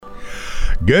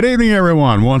Good evening,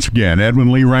 everyone. Once again,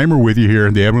 Edwin Lee Raymer with you here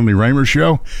at the Edwin Lee Raymer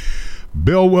Show.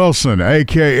 Bill Wilson,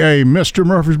 a.k.a. Mr.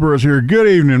 Murfreesboro, is here. Good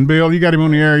evening, Bill. You got him on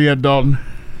the air yet, Dalton?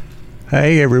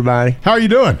 Hey, everybody. How are you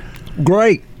doing?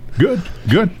 Great. Good.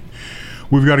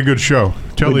 We've got a good show.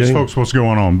 Tell these folks what's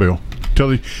going on, Bill. Tell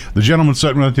the gentleman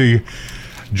sitting with you,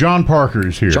 John Parker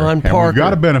is here. John Parker. And we've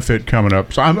got a benefit coming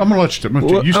up. So I'm going to let you. I'm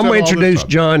going to introduce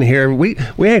John here. We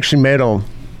actually met on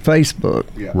Facebook.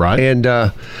 Yeah. Right. And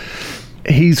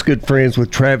he's good friends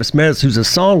with Travis Meadows, who's a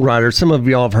songwriter. Some of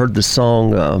y'all have heard the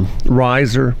song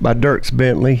Riser by Dierks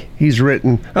Bentley. He's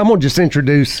written. I'm going to just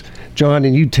introduce John,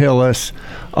 and you tell us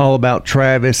all about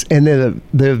Travis and then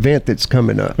the event that's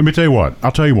coming up. Let me tell you what.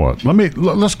 I'll tell you what.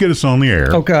 Let's get us on the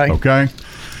air. Okay.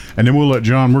 And then we'll let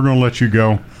John, we're going to let you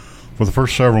go for the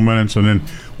first several minutes, and then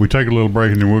we take a little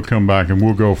break, and then we'll come back, and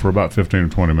we'll go for about 15 or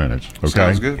 20 minutes. Okay?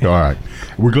 Sounds good. All right.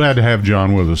 We're glad to have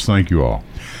John with us. Thank you all.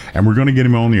 And we're going to get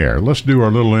him on the air. Let's do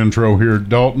our little intro here.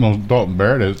 Dalton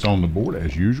Barrett is on the board,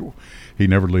 as usual. He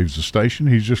never leaves the station.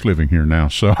 He's just living here now,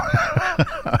 so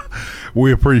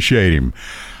we appreciate him.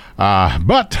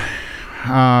 But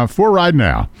for right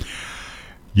now,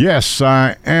 yes,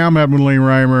 I am Edwin Lee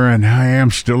Raymer, and I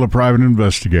am still a private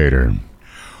investigator.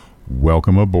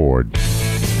 Welcome aboard.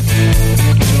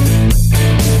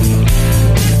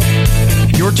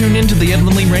 You're tuned into the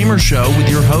Edwin Lee Raymer Show with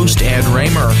your host, Ed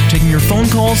Raymer, taking your phone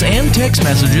calls and text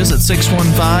messages at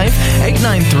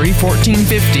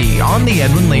 615-893-1450 on the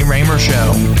Edwin Lee Raymer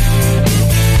Show.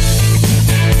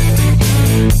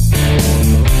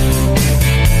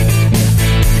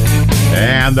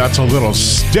 And that's a little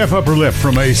stiff upper lip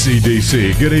from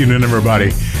AC/DC. Good evening,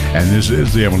 everybody. And this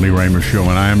is the Edwin Lee Raymer Show,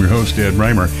 and I am your host, Ed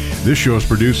Raymer. This show is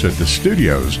produced at the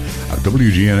studios of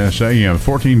WGNS AM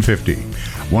 1450,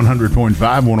 100.5,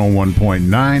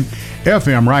 101.9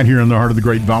 FM, right here in the heart of the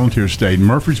great volunteer state,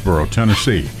 Murfreesboro,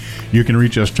 Tennessee. You can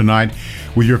reach us tonight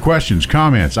with your questions,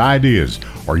 comments, ideas,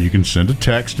 or you can send a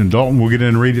text, and Dalton will get in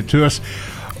and read it to us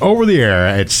over the air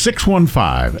at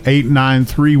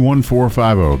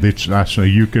 615-893-1450. So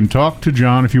you can talk to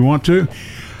John if you want to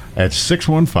at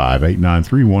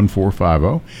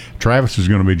 615-893-1450. Travis is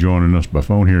going to be joining us by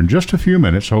phone here in just a few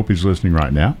minutes. Hope he's listening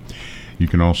right now. You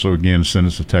can also, again, send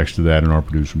us a text to that, and our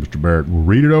producer, Mr. Barrett, will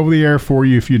read it over the air for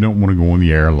you if you don't want to go on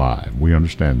the air live. We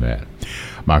understand that.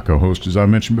 My co-host, as I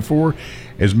mentioned before,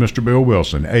 is Mr. Bill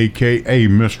Wilson, a.k.a.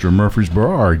 Mr.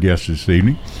 Murfreesboro. Our guest this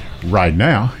evening right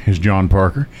now is John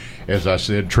Parker. As I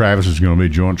said, Travis Meadows is going to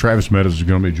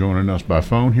be joining us by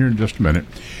phone here in just a minute.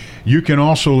 You can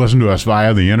also listen to us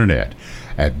via the internet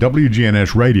at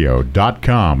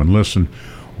WGNSradio.com and listen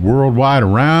worldwide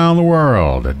around the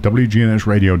world at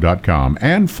WGNSradio.com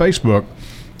and Facebook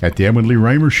at the Edwin Lee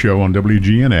Raymer Show on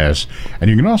WGNS.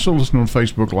 And you can also listen on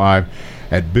Facebook Live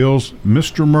at Bill's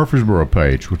Mr. Murfreesboro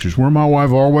page, which is where my wife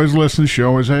always listens. She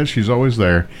always has. She's always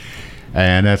there.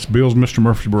 And that's Bill's Mr.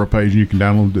 Murfreesboro page. You can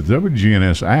download the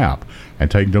WGNS app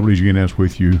and take WGNS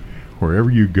with you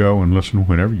wherever you go and listen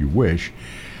whenever you wish.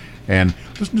 And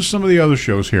listen to some of the other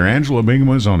shows here. Angela Bingham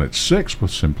is on at 6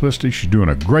 with Simplicity. She's doing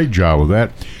a great job with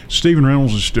that. Stephen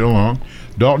Reynolds is still on.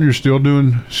 Dalton, you're still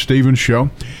doing Stephen's show.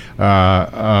 He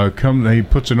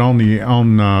puts it on the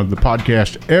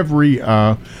podcast every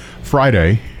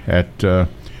Friday at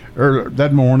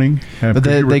that morning. But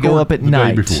they go up at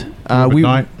night.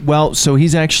 Well, so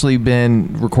he's actually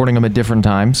been recording them at different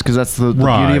times because that's the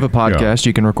beauty of a podcast. Yeah.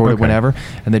 You can record it whenever.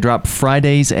 And they drop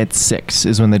Fridays at 6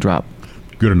 is when they drop.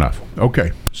 Good enough.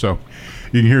 Okay. So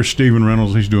you can hear Stephen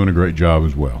Reynolds. He's doing a great job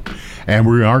as well. And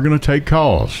we are going to take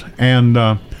calls. And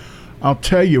I'll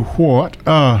tell you what.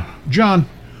 John,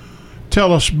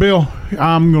 tell us, Bill.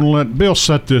 I'm going to let Bill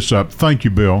set this up. Thank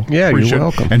you, Bill. Yeah, you're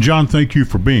welcome. And John, thank you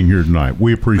for being here tonight.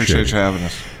 We appreciate you having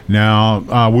us.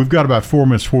 Now, we've got about 4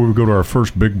 minutes before we go to our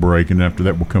first big break, and after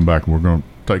that we'll come back and we're going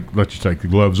to let you take the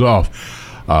gloves off.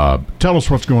 Tell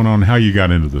us what's going on, how you got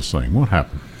into this thing. What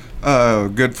happened? A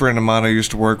good friend of mine I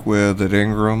used to work with at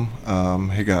Ingram,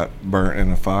 he got burnt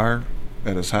in a fire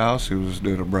at his house. He was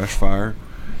doing a brush fire,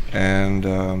 and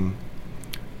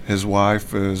his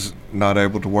wife is not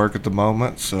able to work at the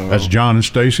moment. So that's John and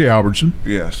Stacy Albertson.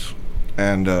 Yes,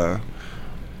 and I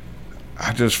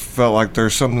just felt like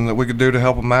there's something that we could do to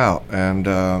help him out, and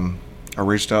I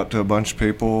reached out to a bunch of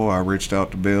people. I reached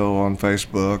out to Bill on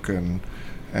Facebook, and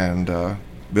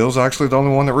Bill's actually the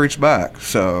only one that reached back.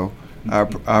 So I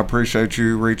appreciate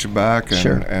you reaching back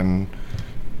and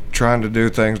trying to do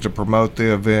things to promote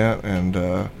the event, and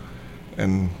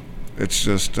it's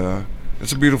just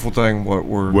it's a beautiful thing what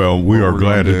we're we are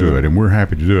glad to do it, and we're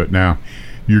happy to do it. Now,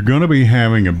 you're going to be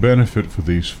having a benefit for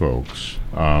these folks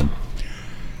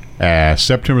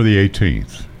September the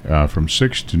 18th from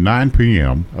 6 to 9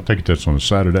 p.m. I think that's on a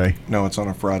Saturday. No, it's on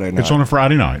a Friday night. It's on a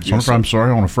Friday night. I'm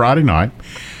sorry, on a Friday night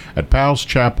at Powell's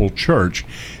Chapel Church.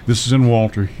 This is in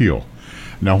Walter Hill.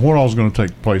 Now, what all is going to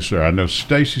take place there? I know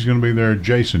Stacy's going to be there.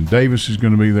 Jason Davis is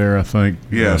going to be there, I think.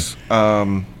 Yes.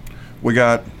 We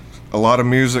got a lot of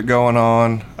music going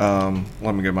on.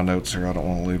 Let me get my notes here. I don't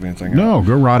want to leave anything out. No,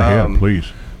 go right ahead,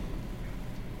 please.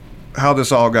 How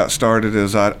this all got started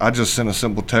is I just sent a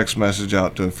simple text message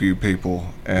out to a few people,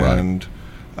 and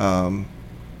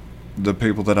the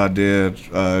people that I did,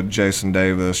 Jason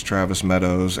Davis, Travis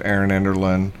Meadows, Aaron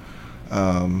Enderlin,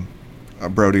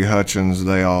 Brody Hutchins,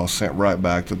 they all sent right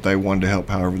back that they wanted to help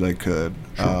however they could.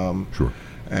 Sure.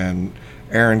 And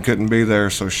Aaron couldn't be there,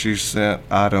 so she sent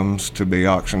items to be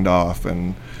auctioned off.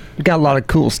 And you got a lot of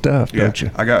cool stuff, don't you?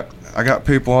 I got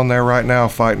people on there right now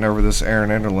fighting over this Aaron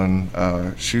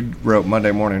Enderlin. She wrote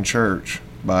Monday Morning Church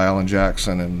by Alan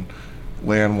Jackson and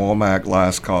Leanne Womack,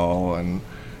 Last Call, and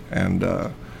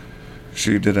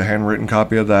she did a handwritten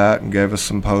copy of that and gave us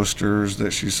some posters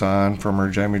that she signed from her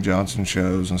Jamie Johnson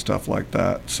shows and stuff like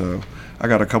that. So I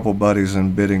got a couple buddies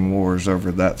in bidding wars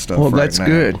over that stuff. Well, that's now.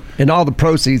 Good. And all the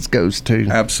proceeds goes to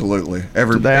absolutely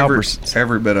every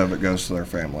bit of it goes to their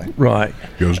family. Right,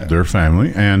 goes to their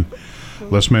family. And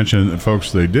let's mention that,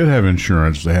 folks, they did have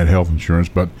insurance. They had health insurance,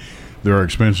 but there are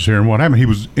expenses here. And what happened? He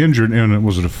was injured in,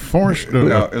 was it a forest?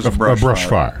 No, it was a brush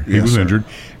fire. He was injured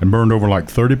and burned over like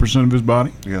 30% of his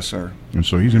body. Yes, sir. And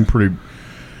so he's in pretty.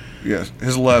 Yes,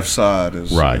 his left side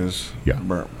is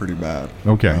burnt pretty bad.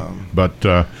 Okay, but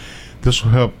this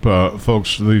will help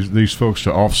folks. These folks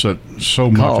to offset so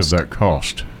much of that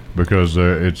cost, because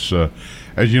it's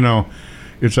as you know,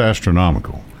 it's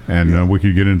astronomical. And we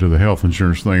could get into the health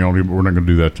insurance thing, only we're not going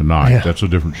to do that tonight. Yeah. That's a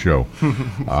different show.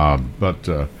 But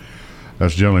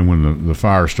that's generally when the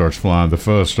fire starts flying, the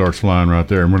fuzz starts flying right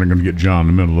there, and we're not going to get John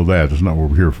in the middle of that. That's not what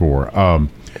we're here for.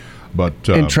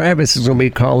 And Travis is going to be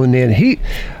calling in.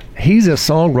 He's a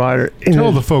songwriter.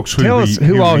 Tell the folks who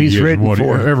all he's written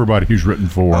for. Everybody he's written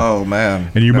for. Oh,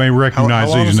 man. And you may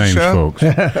recognize these names, folks.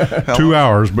 2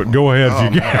 hours, but go ahead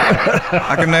if you can.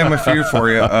 I can name a few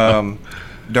for you.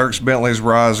 Dierks Bentley's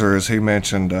Riser, as he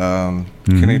mentioned.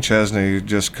 Kenny Chesney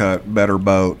just cut Better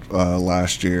Boat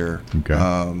last year.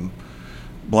 Okay.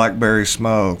 Blackberry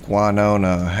Smoke,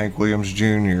 Winona, Hank Williams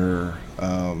Jr.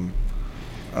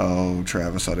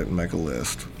 Travis, I didn't make a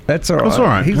list. That's all right. That's all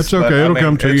right. That's okay. It'll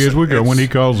come to you as we go. When he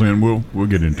calls in, we'll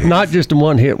get into it. Not just a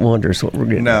one-hit wonder is what we're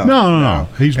getting. No.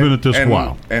 He's been at this a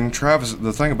while. And Travis,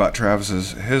 the thing about Travis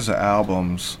is his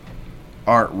albums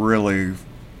aren't really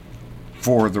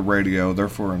for the radio. They're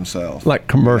for himself. Like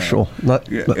commercial.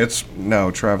 Travis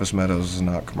Meadows is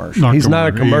not commercial. He's not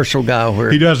a commercial guy.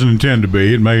 Where he doesn't intend to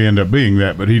be. It may end up being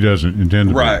that, but he doesn't intend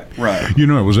to be. Right. You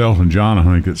know, it was Elton John, I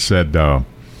think, that said,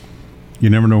 you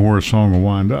never know where a song will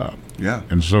wind up. Yeah.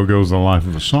 And so goes the life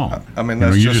of a song. I mean,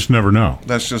 you just never know.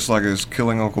 That's just like his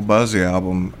Killing Uncle Buzzy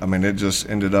album. I mean, it just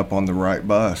ended up on the right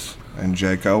bus. And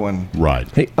Jake Owen. Right.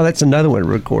 That's another one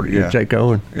recorded. Yeah. Jake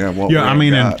Owen. Yeah. I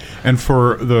mean, and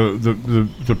for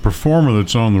the performer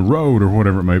that's on the road or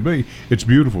whatever it may be, it's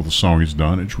beautiful. The song is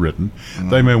done. It's written. Mm-hmm.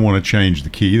 They may want to change the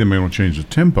key. They may want to change the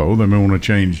tempo. They may want to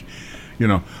change,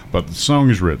 but the song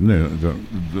is written. The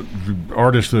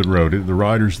artist that wrote it, the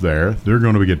writer's there. They're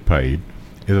going to get paid.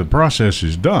 The process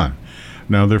is done.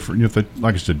 Now, if they,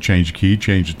 like I said, change the key,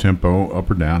 change the tempo, up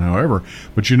or down, however,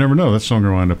 but you never know. That song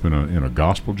could wind up in a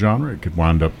gospel genre. It could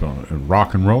wind up in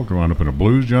rock and roll. It could wind up in a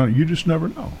blues genre. You just never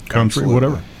know. Country,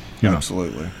 whatever.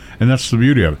 Absolutely. And that's the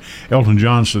beauty of it. Elton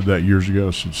John said that years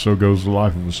ago. Said, so goes the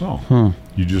life of a song.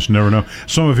 You just never know.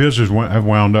 Some of his have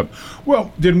wound up.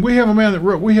 Well, didn't we have a man that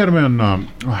wrote? We had a man.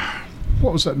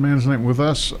 What was that man's name with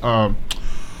us?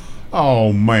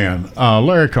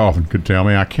 Larry Coffin could tell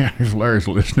me. I can't. If Larry's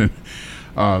listening.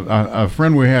 A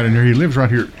friend we had in here, he lives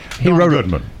right here. Don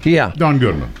Goodman. Don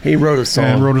Goodman. He wrote a song.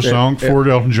 And wrote a song for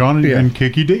Elton John and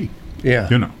Kiki D.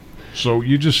 Yeah. So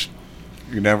you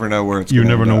never know where it's. You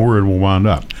never know where it will wind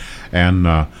up, and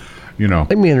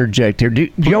Let me interject here. Do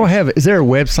y'all have? Is there a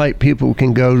website people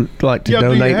can go to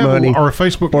donate money, or a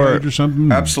Facebook page or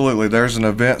something? Absolutely. There's an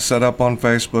event set up on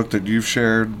Facebook that you've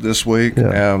shared this week.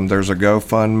 Yeah. There's a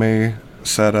GoFundMe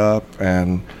set up,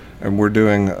 and we're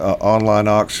doing an online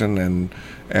auction,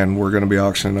 and we're going to be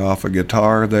auctioning off a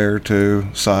guitar there too,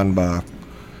 signed by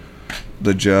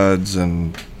the Judds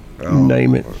and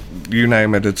name it. You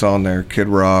name it, it's on there. Kid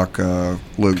Rock,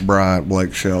 Luke Bryant,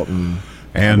 Blake Shelton.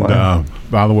 And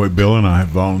by the way, Bill and I have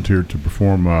volunteered to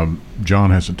perform.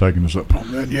 John hasn't taken us up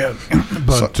on that yet.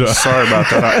 But sorry about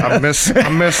that. I missed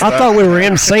I thought we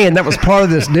were saying that was part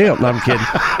of this deal. No, I'm kidding.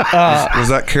 Was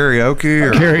that karaoke?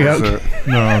 Or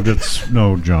karaoke?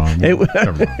 No, John. Never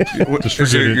mind. Just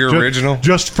is it your original?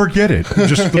 Just forget it.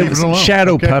 Just leave it alone.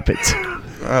 Shadow puppets.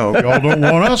 Oh, y'all don't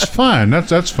want us? Fine.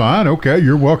 That's fine. Okay,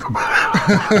 you're welcome.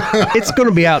 It's going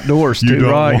to be outdoors too,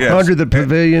 right? Yes. Under the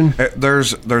pavilion.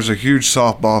 There's a huge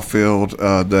softball field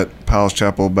that Powell's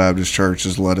Chapel Baptist Church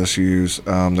has let us use.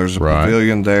 There's a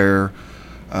pavilion there.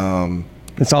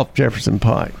 It's off Jefferson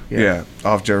Pike. Yeah,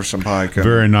 off Jefferson Pike.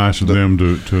 Very nice of them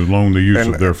to loan the use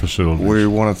of their facilities. We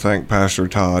want to thank Pastor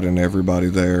Todd and everybody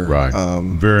there. Right.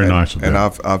 Very nice of them.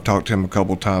 And I've talked to him a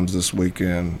couple times this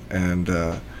weekend, and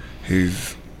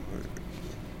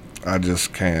I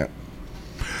just can't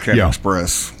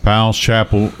express. Powell's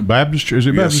Chapel Baptist, is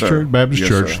it Baptist Church? Baptist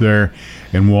Church there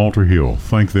in Walter Hill.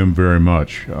 Thank them very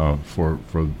much for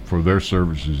their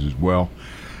services as well.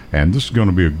 And this is going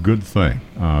to be a good thing.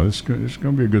 It's going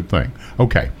to be a good thing.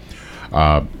 Okay.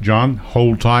 John,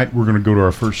 hold tight. We're going to go to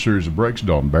our first series of breaks.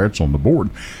 Dalton Barrett's on the board.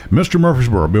 Mr.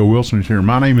 Murfreesboro, Bill Wilson is here.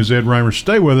 My name is Ed Raymer.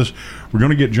 Stay with us. We're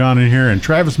going to get John in here, and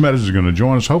Travis Meadows is going to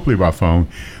join us, hopefully by phone,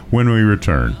 when we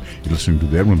return. You're listening to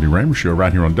the Ed Windley Raymer Show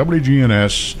right here on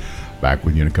WGNS. Back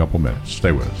with you in a couple minutes.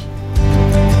 Stay with us.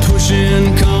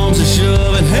 Pushing comes a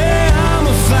shoving. Hey, I'm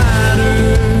a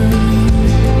fighter.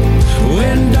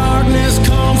 When darkness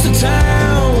comes to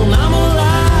town, I'm a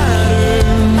lighter.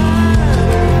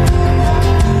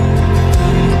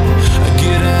 I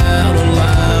get out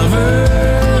alive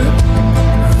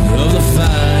of the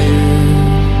fire,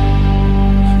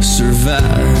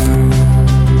 survivor.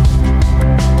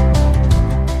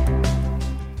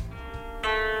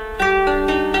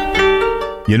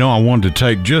 You know, I wanted to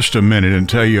take just a minute and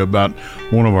tell you about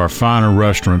one of our finer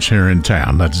restaurants here in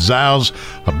town. That's Zal's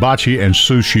Hibachi and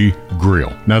Sushi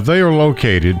Grill. Now, they are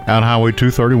located out Highway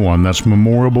 231. That's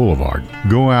Memorial Boulevard.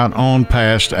 Go out on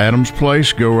past Adams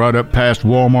Place, go right up past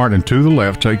Walmart, and to the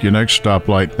left, take your next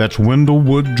stoplight. That's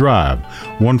Windlewood Drive,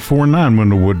 149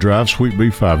 Windlewood Drive, Suite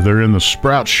B5. They're in the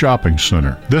Sprouts Shopping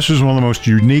Center. This is one of the most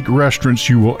unique restaurants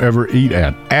you will ever eat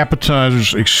at.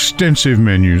 Appetizers, extensive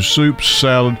menus, soup,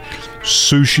 salad,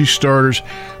 sushi starters,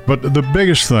 but the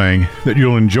biggest thing that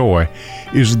you'll enjoy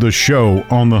is the show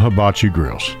on the hibachi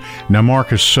grills. Now, Mark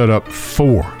has set up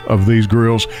 4 of these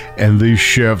grills, and these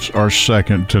chefs are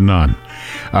second to none.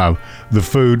 The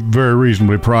food, very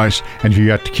reasonably priced, and if you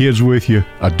got the kids with you,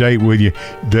 a date with you,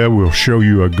 they will show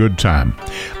you a good time.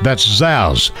 That's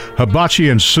Zal's Hibachi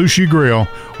and Sushi Grill,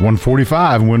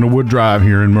 145 Windlewood Drive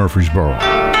here in Murfreesboro.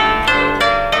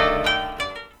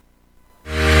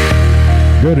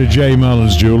 Go to J.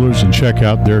 Mullins Jewelers and check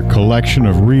out their collection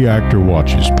of reactor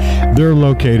watches. They're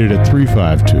located at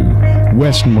 352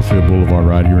 West Northfield Boulevard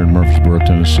right here in Murfreesboro,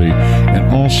 Tennessee.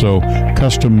 And also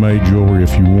custom-made jewelry.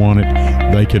 If you want it,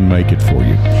 they can make it for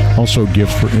you. Also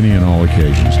gifts for any and all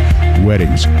occasions.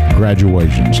 Weddings,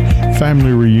 graduations,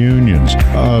 family reunions,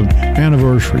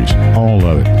 anniversaries, all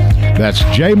of it. That's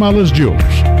J. Mullins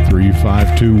Jewelers,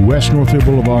 352 West Northfield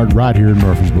Boulevard right here in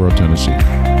Murfreesboro, Tennessee.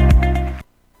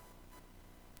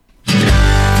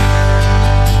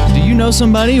 Know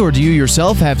somebody, or do you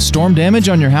yourself have storm damage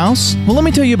on your house? Well, let me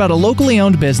tell you about a locally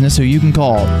owned business who you can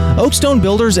call. Oakstone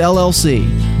Builders, LLC.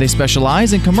 They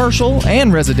specialize in commercial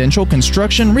and residential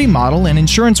construction, remodel, and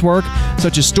insurance work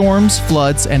such as storms,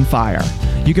 floods, and fire.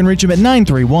 You can reach them at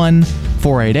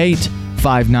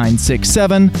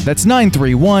 931-488-5967. That's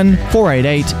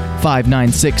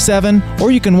 931-488-5967.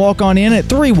 Or you can walk on in at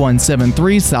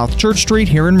 3173 South Church Street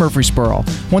here in Murfreesboro.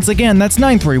 Once again, that's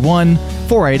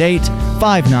 931-488-5967.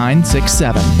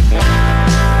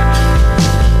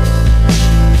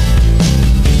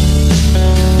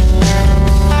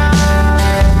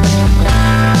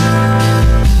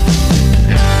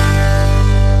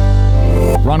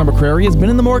 Ronna McCrary has been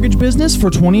in the mortgage business for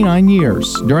 29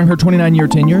 years. During her 29-year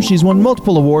tenure, she's won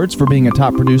multiple awards for being a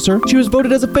top producer. She was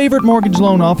voted as a favorite mortgage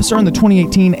loan officer in the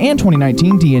 2018 and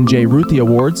 2019 D&J Ruthie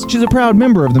Awards. She's a proud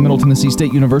member of the Middle Tennessee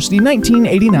State University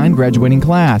 1989 graduating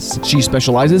class. She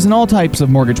specializes in all types of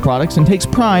mortgage products and takes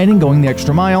pride in going the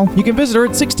extra mile. You can visit her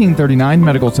at 1639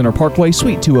 Medical Center Parkway,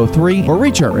 Suite 203, or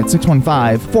reach her at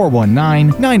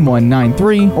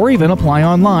 615-419-9193, or even apply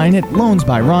online at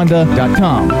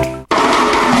loansbyronda.com.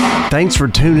 Thanks for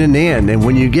tuning in. And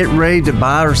when you get ready to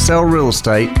buy or sell real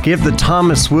estate, give the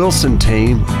Thomas Wilson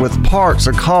team with Parks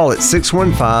a call at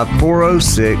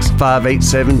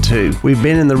 615-406-5872. We've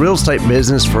been in the real estate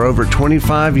business for over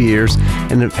 25 years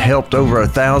and have helped over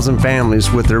 1,000 families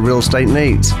with their real estate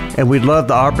needs. And we'd love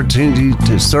the opportunity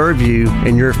to serve you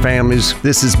and your families.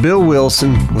 This is Bill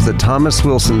Wilson with the Thomas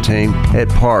Wilson team at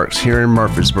Parks here in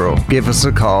Murfreesboro. Give us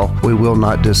a call. We will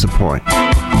not disappoint.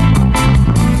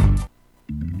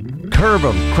 Curve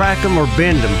them, crack them, or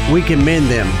bend them, we can mend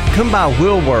them. Come by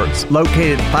Wheelworks,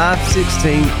 located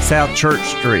 516 South Church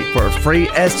Street. For a free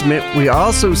estimate, we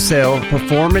also sell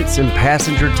performance and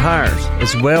passenger tires,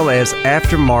 as well as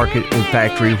aftermarket and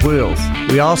factory wheels.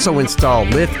 We also install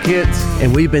lift kits,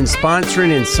 and we've been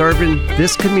sponsoring and serving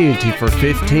this community for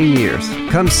 15 years.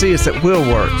 Come see us at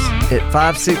Wheelworks at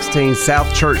 516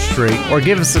 South Church Street, or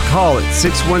give us a call at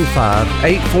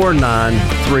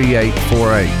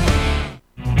 615-849-3848.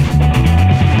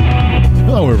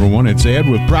 Hello, everyone. It's Ed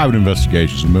with Private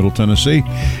Investigations in Middle Tennessee.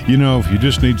 You know, if you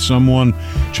just need someone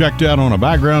checked out on a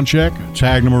background check,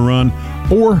 tag them a run,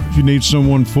 or if you need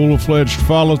someone full-fledged to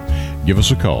follow, give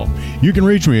us a call. You can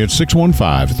reach me at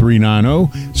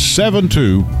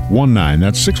 615-390-7219.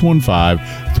 That's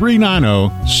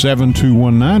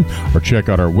 615-390-7219. Or check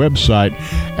out our website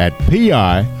at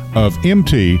piofmt.com.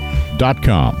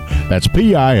 That's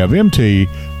piofmt.com.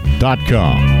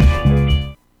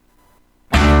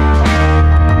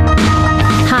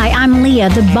 I'm Leah,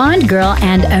 the bond girl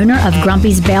and owner of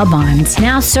Grumpy's Bail Bonds.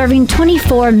 Now serving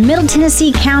 24 Middle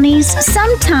Tennessee counties,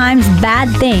 sometimes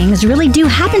bad things really do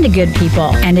happen to good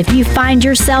people. And if you find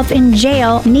yourself in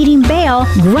jail needing bail,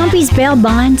 Grumpy's Bail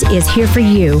Bonds is here for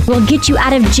you. We'll get you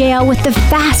out of jail with the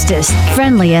fastest,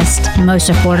 friendliest, most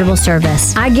affordable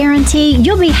service. I guarantee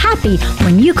you'll be happy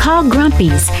when you call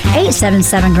Grumpy's,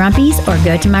 877-GRUMPY's, or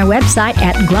go to my website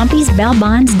at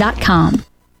grumpysbailbonds.com.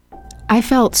 I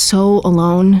felt so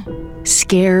alone,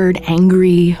 scared,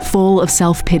 angry, full of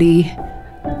self-pity.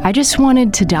 I just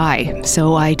wanted to die,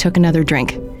 so I took another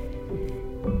drink.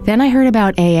 Then I heard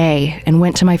about AA and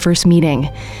went to my first meeting.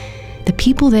 The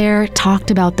people there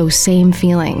talked about those same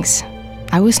feelings.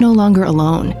 I was no longer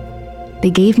alone.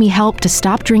 They gave me help to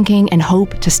stop drinking and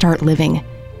hope to start living.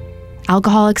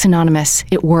 Alcoholics Anonymous,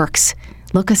 it works.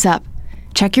 Look us up.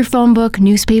 Check your phone book,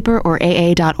 newspaper, or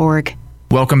AA.org.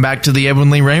 Welcome back to the Edwin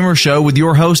Lee Raymer Show with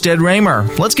your host, Ed Raymer.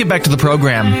 Let's get back to the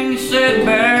program. You said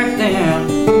back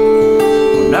then,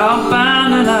 when I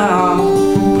found it out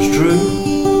was true.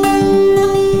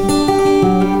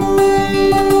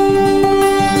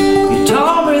 You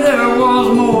told me there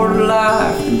was more to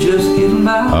life than just getting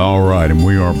by. All right, and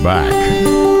we are back.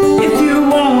 If you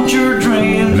want your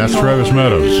dreams, and that's Travis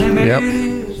Meadows.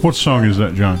 Yep. What song is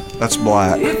that, John? That's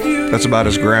Black. That's about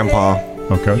his grandpa.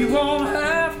 Okay.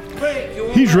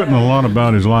 He's written a lot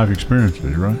about his life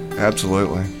experiences, right?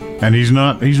 Absolutely. And he's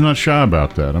not shy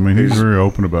about that. I mean, he's very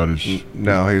open about his.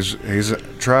 No, he's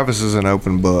Travis is an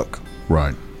open book.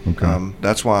 Right. Okay.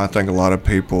 That's why I think a lot of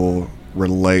people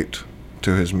relate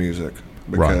to his music,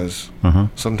 because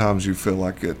sometimes you feel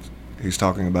like he's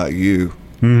talking about you.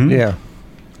 Mm-hmm. Yeah.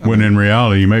 When in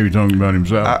reality, he may be talking about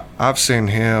himself. I've seen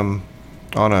him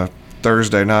on a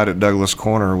Thursday night at Douglas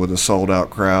Corner with a sold-out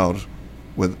crowd,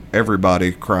 with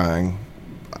everybody crying.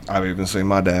 I've even seen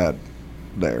my dad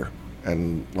there,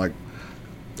 and like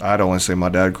I'd only seen my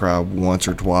dad cry once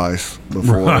or twice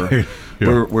before. Right.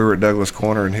 Yeah. We were at Douglas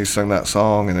Corner, and he sang that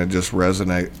song, and it just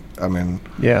resonated. I mean,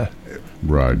 yeah,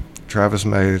 right. Travis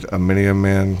made many a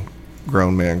man,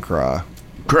 grown men cry.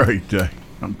 Great day,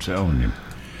 I'm telling you.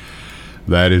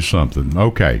 That is something.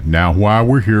 Okay, now while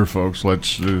we're here, folks,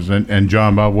 and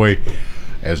John, by the way,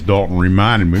 as Dalton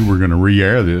reminded me, we're going to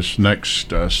re-air this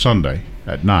next Sunday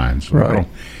at 9. So right.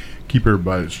 Keep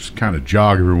everybody, just kind of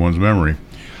jog everyone's memory.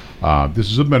 This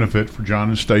is a benefit for John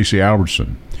and Stacy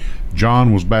Albertson.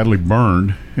 John was badly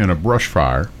burned in a brush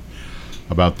fire,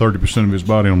 about 30% of his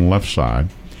body on the left side.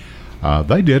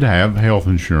 They did have health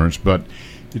insurance, but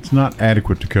it's not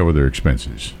adequate to cover their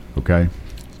expenses, okay?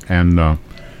 And,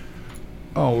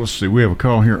 let's see, we have a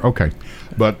call here. Okay,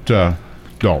 but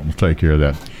Dalton will take care of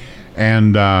that.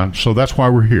 And so that's why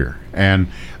we're here. And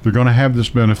they're going to have this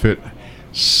benefit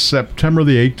September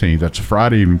the 18th. That's a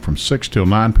Friday evening from 6 till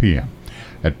 9 p.m.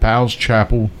 at Powell's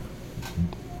Chapel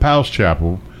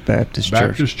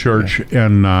Baptist Church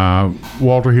in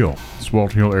Walter Hill. It's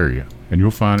Walter Hill area. And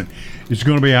you'll find it. It's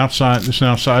going to be outside. It's an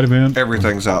outside event.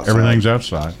 Everything's outside. Everything's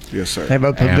outside. Yes, sir. Have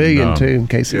a pavilion, too, in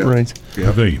case it rains. Yeah.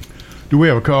 Pavilion. Do we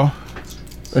have a call?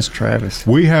 That's Travis.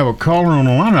 We have a caller on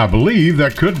the line. I believe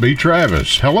that could be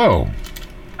Travis. Hello.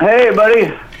 Hey,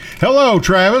 buddy. Hello,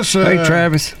 Travis. Hey,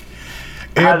 Travis.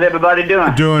 How's everybody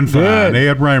doing? Doing fine. Good.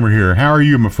 Ed Raymer here. How are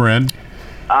you, my friend?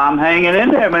 I'm hanging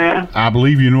in there, man. I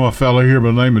believe you know a fellow here by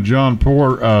the name of John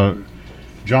Parker.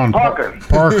 John Porter,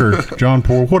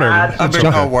 whatever. I've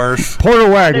been called worse. Porter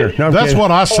Wagner. No, that's what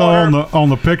I saw on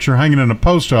the picture hanging in the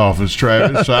post office,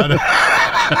 Travis.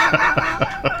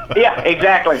 Yeah,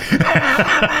 exactly.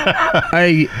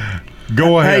 Hey,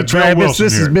 go ahead. Hey, Travis,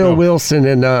 this is Bill Wilson,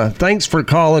 and thanks for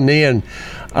calling in.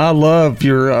 I love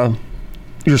your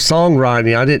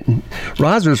songwriting.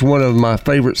 Riser's one of my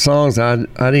favorite songs. I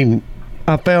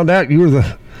found out you were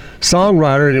the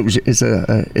songwriter, and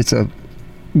it's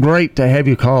great to have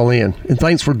you call in, and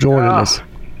thanks for joining us.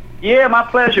 Yeah, my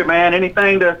pleasure, man.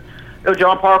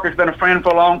 John Parker's been a friend for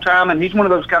a long time, and he's one of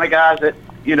those kind of guys that,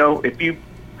 if you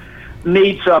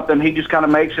need something, he just kind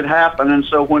of makes it happen. And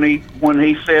so when he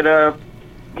said,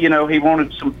 he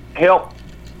wanted some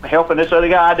helping this other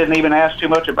guy, I didn't even ask too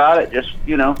much about it. Just,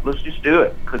 let's just do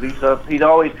it, because he's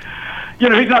always.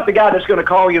 He's not the guy that's going to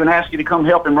call you and ask you to come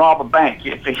help him rob a bank,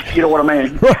 if you know what I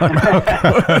mean.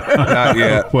 Not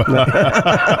yet.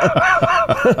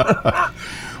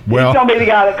 Well, he's going to be the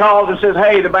guy that calls and says,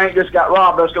 hey, the bank just got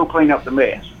robbed. Let's go clean up the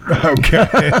mess.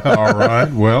 Okay. All right.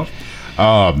 Well,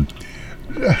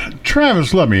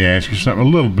 Travis, let me ask you something a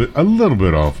little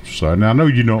bit off the side. Now, I know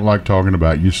you don't like talking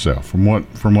about yourself from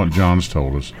what John's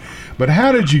told us, but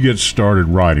how did you get started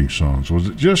writing songs? Was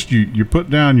it just you put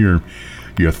down your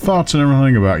thoughts and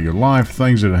everything about your life,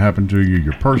 things that have happened to you,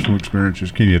 your personal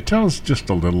experiences? Can you tell us just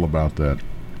a little about that?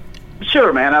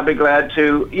 Sure, man. I'd be glad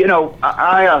to.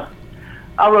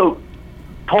 I wrote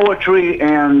poetry,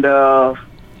 and I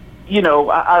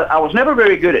was never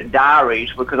very good at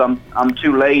diaries because I'm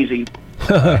too lazy.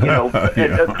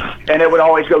 And it would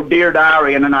always go Dear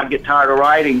Diary, and then I'd get tired of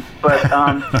writing. But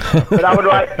but I would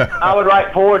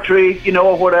write poetry,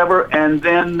 or whatever. And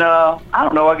then I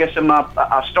don't know. I guess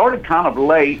I started kind of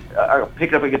late. I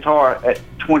picked up a guitar at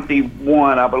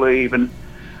 21, I believe. And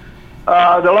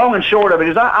the long and short of it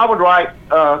is, I would write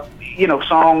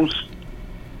songs.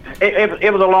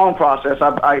 It was a long process.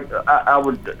 I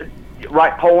would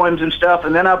write poems and stuff,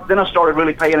 and then I started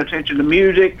really paying attention to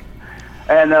music.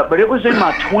 And but it was in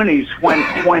my 20s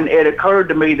when it occurred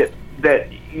to me that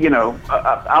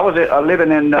I was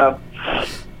living in.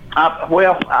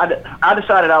 I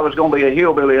decided I was going to be a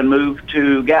hillbilly and move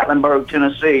to Gatlinburg,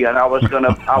 Tennessee, and I was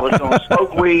gonna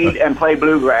smoke weed and play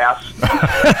bluegrass,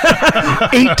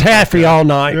 eat taffy all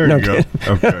night. There you go.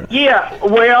 Okay. Yeah,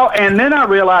 well, and then I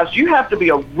realized you have to be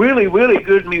a really, really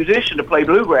good musician to play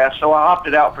bluegrass, so I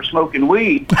opted out for smoking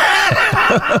weed.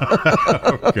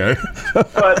 Okay.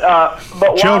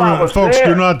 But children, folks,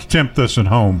 do not attempt this at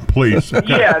home, please.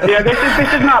 Yeah.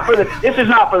 This is not for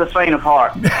the faint of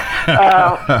heart.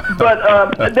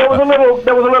 But there was a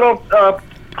little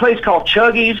place called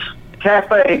Chuggy's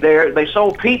Cafe there. They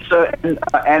sold pizza, and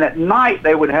at night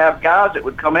they would have guys that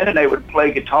would come in and they would play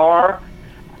guitar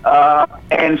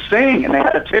and sing, and they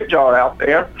had a tip jar out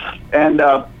there. And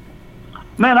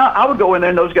man, I would go in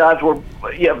there, and those guys were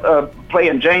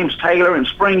playing James Taylor and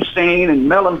Springsteen and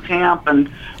Mellencamp,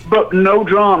 but no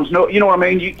drums, no, you know what I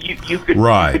mean? You could,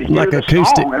 right. You could hear like the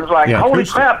acoustic. song. It was like, holy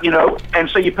crap, and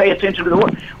so you pay attention to the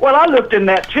word. Well, I looked in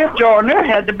that tip jar, and there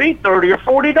had to be $30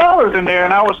 or $40 in there,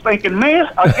 and I was thinking, man,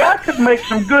 a guy could make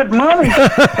some good money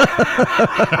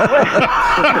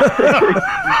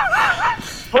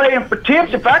playing for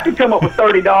tips. If I could come up with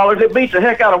 $30, it beats the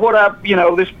heck out of what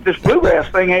this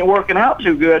bluegrass thing ain't working out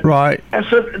too good. Right. And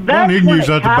so that's you can use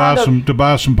that to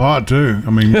buy some pot too. I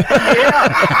mean, yeah.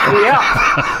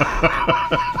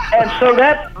 And so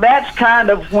that's kind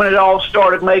of when it all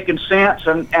started making sense,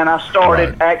 and I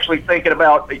started actually thinking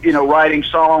about writing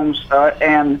songs,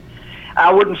 and I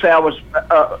wouldn't say I was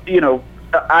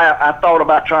I thought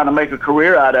about trying to make a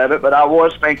career out of it, but I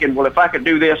was thinking, well, if I could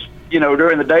do this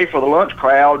during the day for the lunch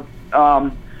crowd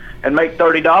and make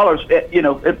 $30,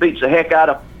 it beats the heck out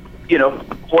of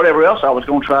whatever else I was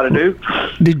going to try to do.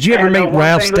 Did you ever meet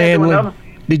Ralph Stanley?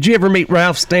 Did you ever meet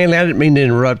Ralph Stanley? I didn't mean to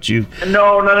interrupt you.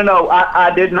 No.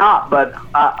 I did not, but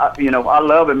I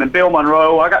love him. And Bill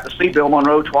Monroe, I got to see Bill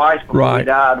Monroe twice before he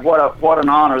died. What an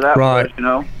honor that was,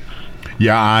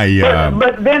 Yeah,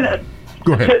 But then,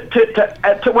 go ahead.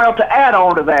 To add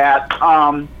on to that,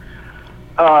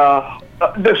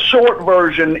 the short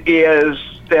version is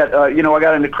that I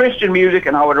got into Christian music,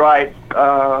 and I would write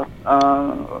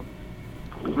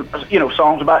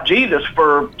songs about Jesus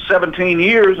for 17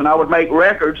 years, and I would make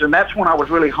records, and that's when I was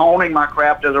really honing my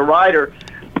craft as a writer.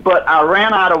 But I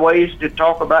ran out of ways to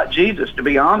talk about Jesus, to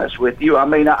be honest with you. I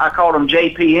mean, I called them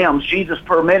JPMs, Jesus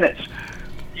per minutes.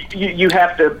 you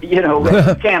have to, you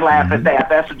can't laugh at that.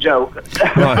 That's a joke.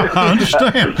 Right. I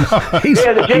understand.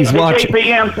 The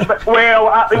JPM.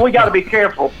 Well, we got to be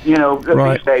careful,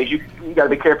 these days. You got to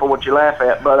be careful what you laugh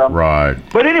at. But right.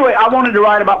 But anyway, I wanted to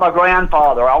write about my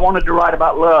grandfather. I wanted to write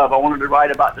about love. I wanted to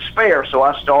write about despair. So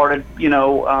I started,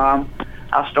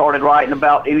 I started writing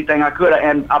about anything I could,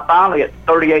 and I finally, at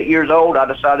 38 years old, I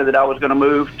decided that I was going to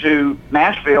move to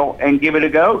Nashville and give it a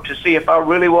go to see if I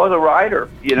really was a writer.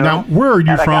 Now, where are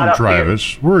you from,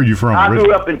 Travis? Where are you from? I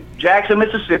grew up in Jackson,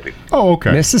 Mississippi. Oh,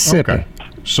 okay. Mississippi. Okay.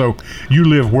 So you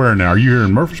live where now? Are you here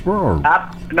in Murfreesboro?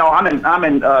 No, I'm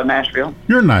in Nashville.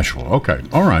 You're in Nashville. Okay.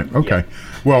 All right. Okay.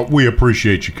 Yeah. Well, we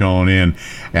appreciate you calling in,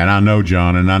 and I know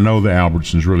John, and I know the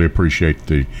Albertsons really appreciate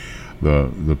the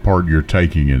part you're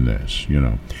taking in this,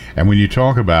 And when you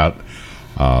talk about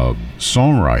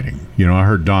songwriting, I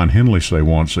heard Don Henley say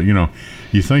once,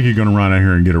 you think you're going to run out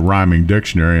here and get a rhyming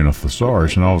dictionary and a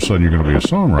thesaurus, and all of a sudden you're going to be a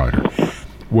songwriter.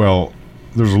 Well,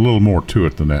 there's a little more to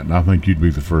it than that, and I think you'd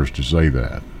be the first to say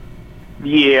that.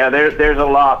 Yeah, there's a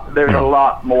lot. There's a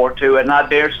lot more to it, and I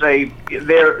dare say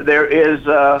there is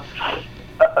there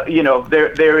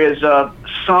is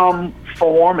some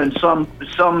form and some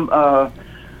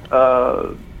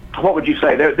what would you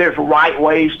say? There's right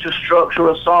ways to structure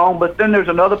a song, but then there's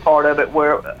another part of it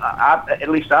where at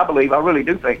least I believe, I really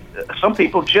do think, some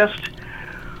people just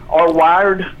are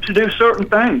wired to do certain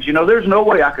things. There's no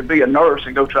way I could be a nurse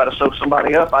and go try to sew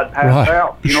somebody up. I'd pass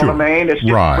out. You know what I mean? It's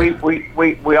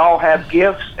just we all have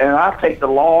gifts, and I take the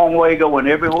long way going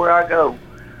everywhere I go.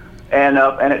 And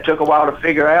it took a while to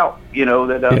figure out,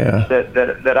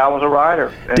 that I was a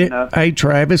writer. And, hey,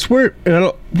 Travis, where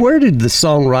did the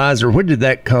song Riser? Where did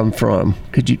that come from?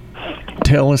 Could you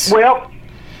tell us? Well,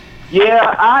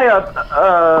 yeah, I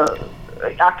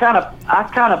kind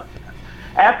of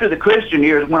after the Christian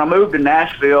years, when I moved to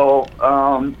Nashville,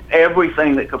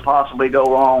 everything that could possibly go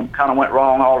wrong kind of went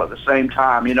wrong all at the same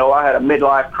time. I had a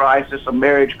midlife crisis, a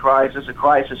marriage crisis, a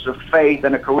crisis of faith,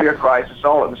 and a career crisis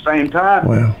all at the same time.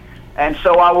 Wow. And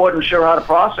so I wasn't sure how to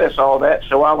process all that,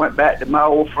 so I went back to my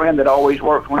old friend that always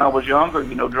worked when I was younger,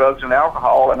 drugs and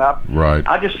alcohol, and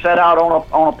I just set out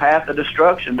on a path of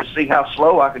destruction to see how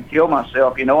slow I could kill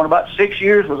myself, and about 6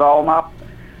 years was all my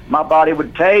body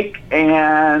would take,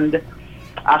 and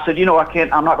I said,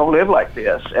 I'm not going to live like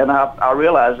this, and I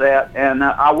realized that, and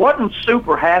I wasn't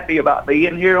super happy about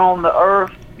being here on the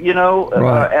earth,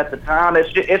 at the time.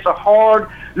 It's a hard,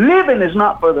 living is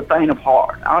not for the faint of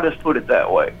heart. I'll just put it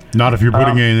that way. Not if you're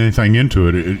putting anything into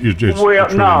it. It's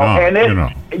really not. And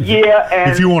yeah,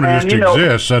 and if you want to just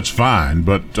exist, that's fine.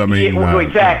 But I mean,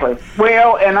 exactly.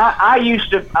 Well, and I used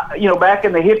to, back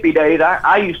in the hippie days,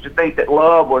 I used to think that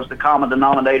love was the common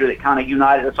denominator that kind of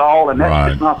united us all, and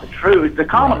that's just not the truth. The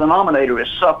common denominator is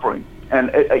suffering,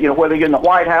 and whether you're in the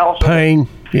White House, pain,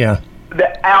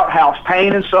 the outhouse,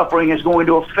 pain and suffering is going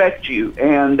to affect you.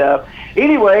 And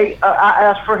anyway, I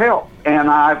asked for help, and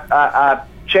I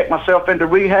checked myself into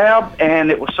rehab,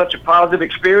 and it was such a positive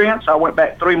experience. I went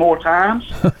back 3 more times.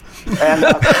 And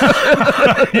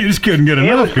you just couldn't get enough.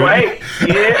 It was great.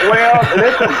 Yeah, well,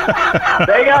 listen,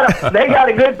 they got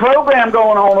a good program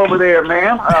going on over there,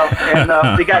 man,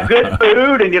 and they got good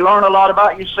food, and you learn a lot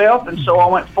about yourself. And so I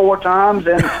went 4 times,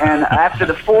 and after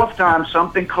the 4th time,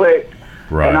 something clicked.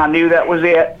 Right. And I knew that was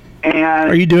it. And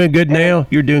are you doing good now?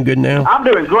 You're doing good now? I'm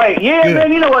doing great. Yeah, good.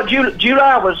 Man, you know what?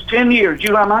 July was 10 years.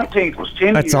 July 19th was 10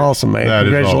 years. That's awesome, man.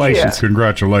 Congratulations. Awesome.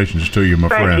 Congratulations to you, my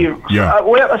friend. Thank you. Yeah.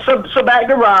 So back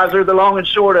to Riser, the long and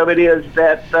short of it is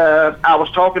that I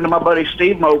was talking to my buddy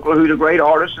Steve Moakler, who's a great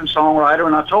artist and songwriter,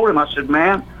 and I told him, I said,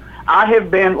 man, I have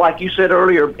been, like you said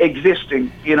earlier,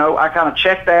 existing. I kind of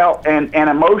checked out and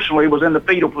emotionally was in the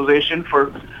fetal position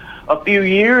for a few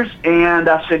years, and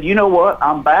I said, you know what,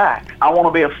 I'm back. I want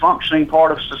to be a functioning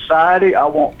part of society. I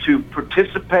want to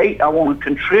participate. I want to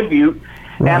contribute.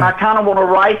 Right. And I kind of want to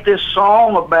write this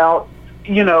song about,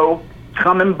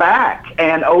 coming back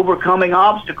and overcoming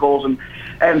obstacles.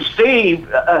 And Steve,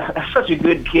 such a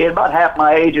good kid, about half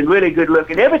my age and really good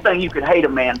looking, everything you could hate a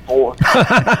man for.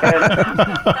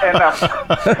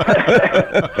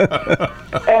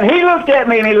 And he looked at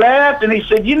me and he laughed and he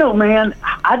said, man,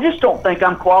 I just don't think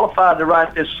I'm qualified to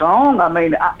write this song. I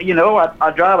mean, I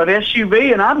drive an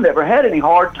SUV and I've never had any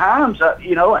hard times,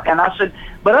 and I said,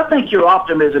 but I think your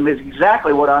optimism is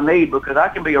exactly what I need, because I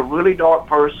can be a really dark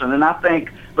person, and I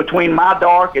think between my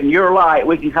dark and your light,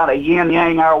 we can kind of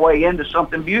yin-yang our way into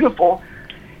something beautiful.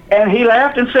 And he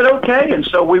laughed and said, okay. And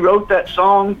so we wrote that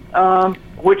song,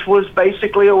 which was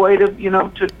basically a way to,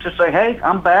 to say, hey,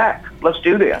 I'm back. Let's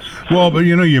do this. Well, but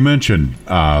you mentioned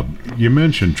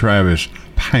Travis,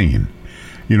 pain.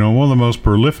 one of the most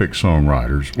prolific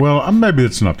songwriters. Well, maybe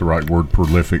it's not the right word,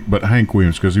 prolific, but Hank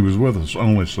Williams, because he was with us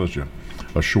only such a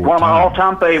short time. One of my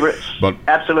all-time favorites. But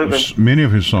absolutely, many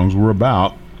of his songs were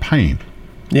about pain.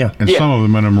 Yeah. And some of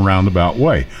them in a roundabout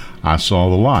way. I Saw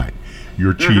the Light.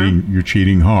 You're cheating. You're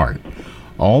cheating hard.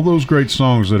 All those great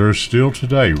songs that are still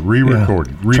today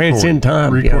re-recorded, transcend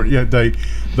time.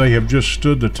 They have just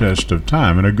stood the test of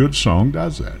time, and a good song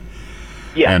does that.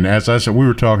 Yeah. And as I said, we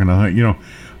were talking, I think,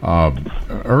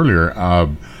 earlier.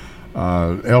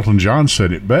 Elton John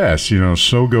said it best.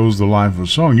 So goes the life of a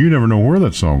song. You never know where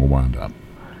that song will wind up.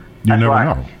 You never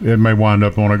know. It may wind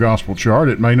up on a gospel chart.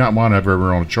 It may not wind up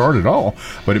ever on a chart at all,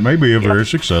 but it may be a very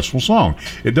successful song.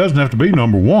 It doesn't have to be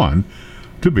number one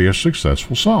to be a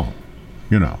successful song.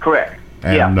 Correct.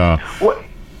 And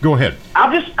go ahead.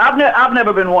 I've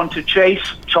never been one to chase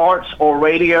charts or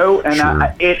radio, and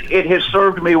sure. It has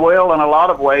served me well in a lot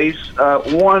of ways.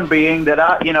 One being that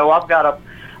I've got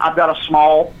a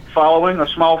small following, a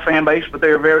small fan base, but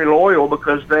they're very loyal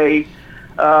because I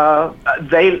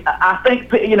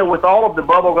think with all of the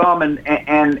bubblegum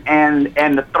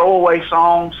and the throwaway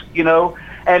songs,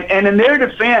 and in their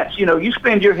defense, you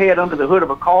spend your head under the hood of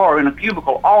a car in a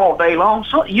cubicle all day long,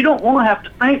 so you don't want to have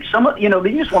to think. You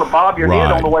just want to bob your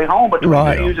head on the way home between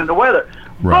the news and the weather.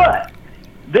 Right. But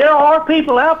there are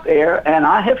people out there, and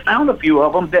I have found a few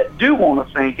of them that do want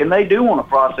to think, and they do want to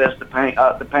process the pain.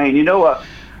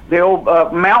 The old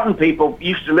mountain people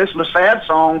used to listen to sad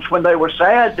songs when they were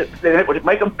sad, that it would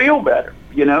make them feel better,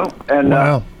 And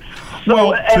wow.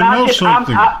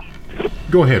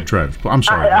 Go ahead, Travis. I'm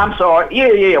sorry. I'm sorry.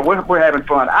 Yeah. We're having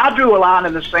fun. I drew a line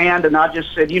in the sand, and I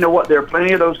just said, you know what? There are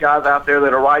plenty of those guys out there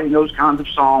that are writing those kinds of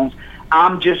songs.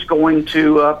 I'm just going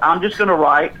to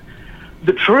write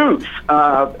the truth.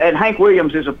 And Hank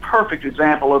Williams is a perfect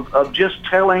example of just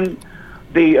telling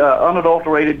the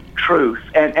unadulterated truth.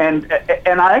 And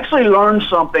I actually learned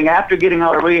something after getting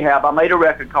out of rehab. I made a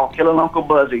record called Killing Uncle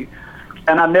Buzzy,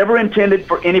 and I never intended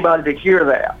for anybody to hear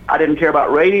that. I didn't care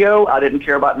about radio. I didn't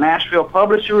care about Nashville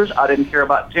publishers. I didn't care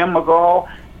about Tim McGraw.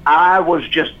 I was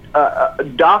just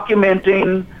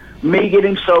documenting me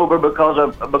getting sober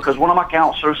because one of my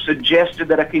counselors suggested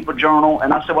that I keep a journal,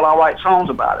 and I said, well, I'll write songs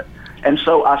about it. And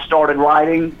so I started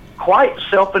writing quite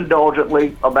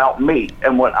self-indulgently about me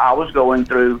and what I was going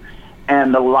through,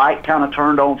 and the light kind of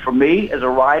turned on for me as a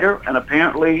writer, and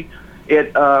apparently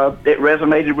it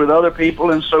resonated with other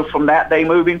people. And so from that day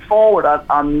moving forward,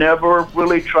 I never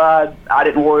really tried. I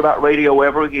didn't worry about radio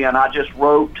ever again. I just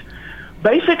wrote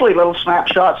basically little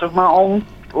snapshots of my own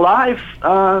life,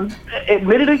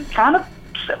 admittedly kind of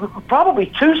probably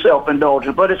too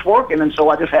self-indulgent, but it's working, and so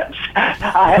I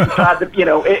hadn't tried to,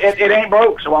 it ain't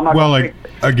broke, so I'm not. Well,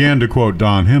 again, to quote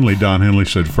Don Henley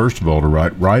said, first of all, to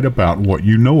write about what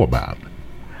you know about.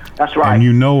 That's right. And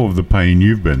you know of the pain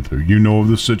you've been through. You know of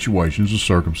the situations, the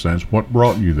circumstance, what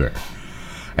brought you there.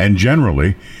 And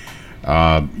generally,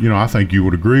 I think you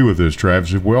would agree with this,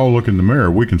 Travis. If we all look in the mirror,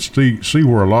 we can see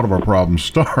where a lot of our problems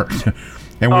start.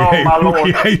 And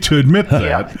we hate to admit that.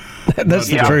 Yeah. That's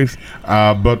the truth.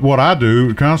 But what I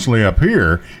do constantly up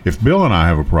here, if Bill and I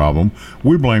have a problem,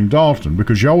 we blame Dalton,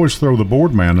 because you always throw the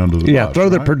board man under the bus. Yeah, throw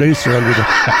the producer under the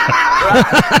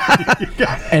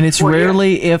And it's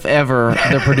rarely, if ever,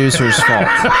 the producer's fault.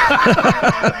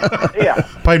 Yeah.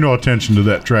 Pay no attention to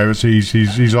that, Travis.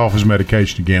 He's off his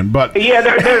medication again. But yeah,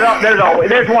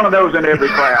 there's one of those in every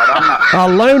crowd. A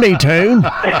Looney Tune.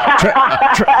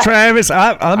 Travis,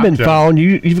 I've been following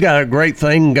you. You've got a great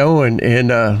thing going, and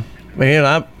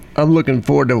man, I'm looking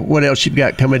forward to what else you've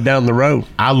got coming down the road.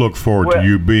 I look forward to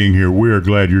you being here. We are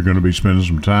glad you're going to be spending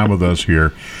some time with us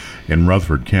here in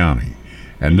Rutherford County.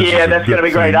 And that's going to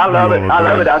be great. I love it. I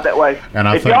love it out that way. And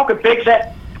if y'all could fix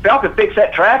that. If y'all could fix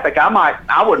that traffic,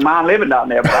 I wouldn't mind living down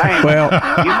there, but I ain't.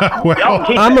 Well,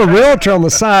 I'm a realtor on the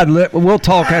side. We'll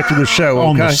talk after the show.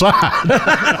 On the side.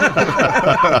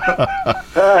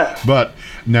 But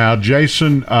now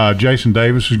Jason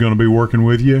Davis is going to be working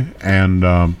with you, and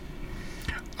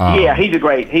yeah, he's a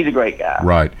great guy.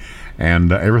 Right.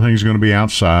 And everything's going to be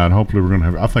outside. Hopefully,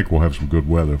 I think we'll have some good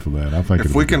weather for that. I think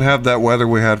if we can have that weather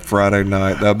we had Friday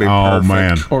night, that'd be perfect. Oh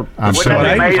man, I'm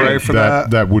pray for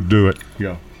that. That would do it.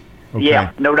 Yeah. Okay.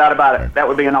 Yeah, no doubt about it. That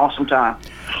would be an awesome time.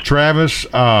 Travis,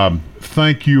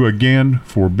 thank you again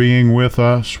for being with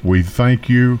us. We thank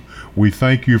you. We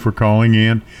thank you for calling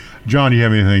in. John, do you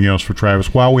have anything else for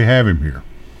Travis while we have him here?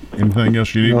 Anything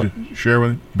else you need to share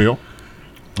with him? Bill?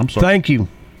 I'm sorry.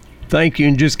 Thank you,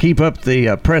 and just keep up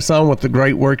the press on with the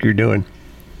great work you're doing.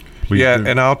 Please do.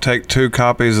 And I'll take 2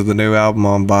 copies of the new album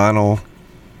on vinyl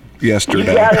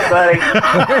yesterday. You got it, buddy.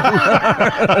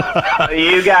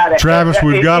 You got it. Travis,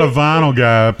 we've got a vinyl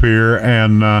guy up here,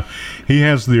 and he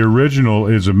has the original.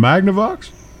 Is it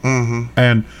Magnavox? Mm-hmm.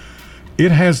 And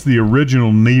it has the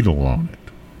original needle on it.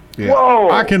 Yeah.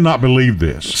 Whoa! I cannot believe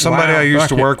this. Somebody I used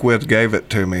to work with gave it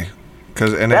to me,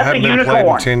 and it hadn't been played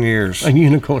in 10 years. A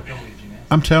unicorn.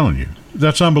 I'm telling you,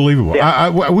 that's unbelievable.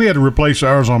 Yeah. We had to replace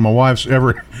ours on my wife's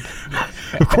every.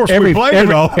 Of course, we played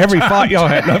it all. Every fight y'all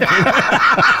had.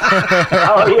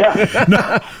 Oh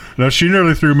yeah. No, she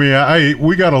nearly threw me out. Hey,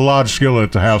 we got a Lodge skillet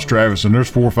at the house, Travis, and there's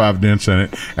 4 or 5 dents in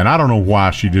it, and I don't know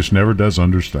why. She just never does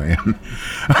understand.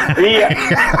 Yeah.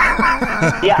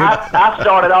 I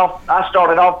started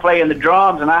off playing the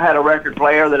drums, and I had a record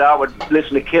player that I would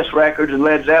listen to Kiss records and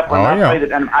Led Zeppelin. Oh,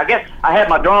 yeah. And I guess I had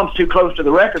my drums too close to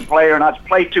the record player, and I'd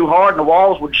play too hard, and the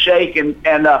walls would shake, and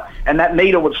that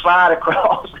needle would slide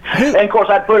across. And of course,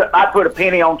 I'd put a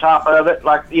penny on top of it,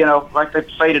 like they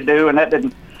say to do, and that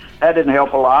didn't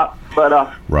help a lot.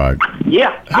 But right.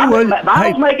 Yeah, I was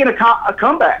making a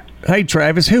comeback. Hey,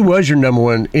 Travis, who was your number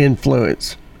one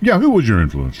influence? Yeah, who was your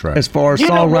influence, Travis? As far as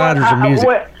songwriters and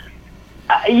music?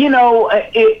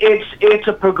 It's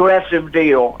a progressive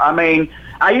deal. I mean,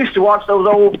 I used to watch those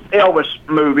old Elvis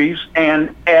movies,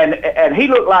 and he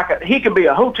looked like he could be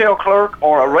a hotel clerk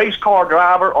or a race car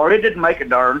driver, or it didn't make a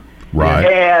darn. Right.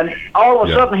 And all of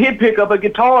a sudden he'd pick up a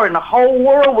guitar and the whole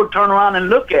world would turn around and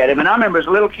look at him. And I remember as a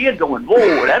little kid going,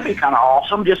 whoa, that'd be kind of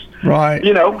awesome. Just, right.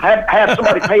 Have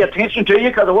somebody pay attention to you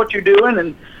because of what you're doing.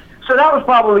 And so that was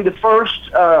probably the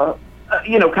first, kind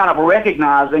of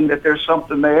recognizing that there's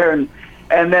something there. And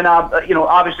then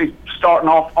obviously starting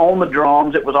off on the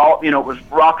drums, it was all, it was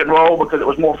rock and roll because it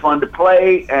was more fun to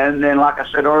play. And then, like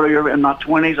I said earlier, in my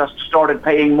 20s, I started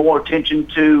paying more attention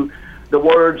to the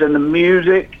words and the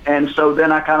music, and so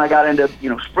then I kind of got into,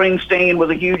 Springsteen was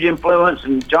a huge influence,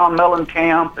 and John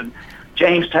Mellencamp and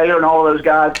James Taylor and all of those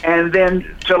guys. And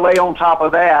then to lay on top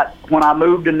of that, when I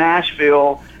moved to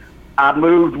Nashville, I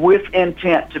moved with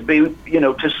intent to be,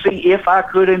 to see if I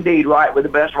could indeed write with the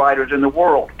best writers in the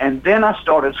world. And then I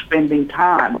started spending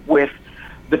time with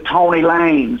the Tony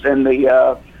Lanes and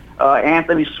the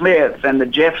Anthony Smiths and the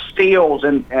Jeff Steeles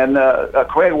and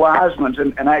Craig Wisemans,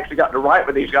 and I actually got to write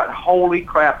with these guys. Holy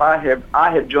crap! I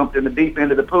had jumped in the deep end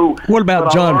of the pool. What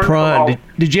about John Prine?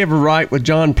 Did you ever write with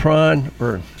John Prine?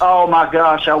 Oh my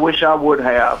gosh! I wish I would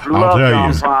have. Love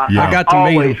John Prine. Yeah. I got to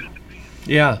meet him.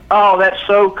 Yeah. Oh, that's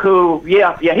so cool.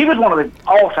 Yeah. He was one of the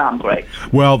all-time greats.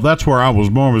 Well, that's where I was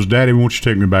born. Was Daddy, won't you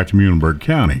take me back to Muhlenberg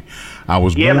County? I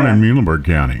was born in Muhlenberg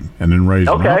County and then raised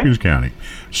in Hopkins County.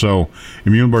 So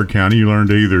in Muhlenberg County, you learn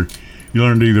to either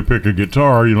pick a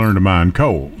guitar or you learn to mine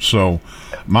coal. So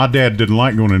my dad didn't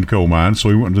like going into coal mines, so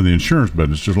he went into the insurance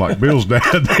business, just like Bill's dad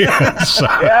did. So,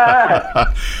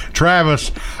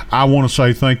 Travis, I want to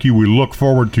say thank you. We look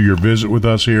forward to your visit with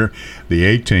us here the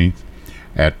 18th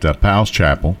at Powell's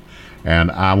Chapel.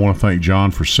 And I want to thank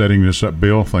John for setting this up.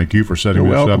 Bill, thank you for setting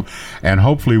this up. And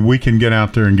hopefully we can get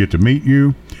out there and get to meet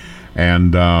you.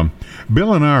 And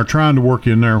Bill and I are trying to work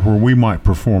in there where we might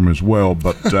perform as well,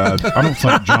 but I don't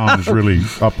think John is really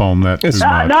up on that too much.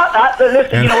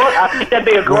 Listen, you know what? I think that'd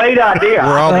be a great idea.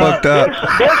 We're all booked up.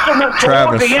 There's some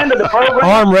toward the end of the program.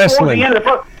 Arm wrestling.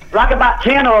 Like about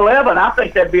 10 or 11, I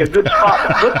think that'd be a good spot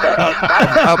to put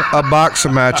that. a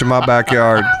boxing match in my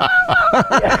backyard.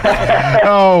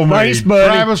 Oh, man. Thanks, buddy.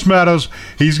 Travis Meadows,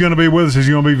 he's going to be with us. He's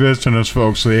going to be visiting us,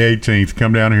 folks, the 18th.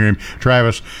 Come down here.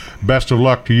 Travis, best of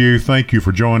luck to you. Thank you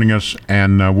for joining us,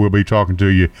 and we'll be talking to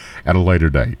you at a later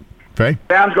date. Okay?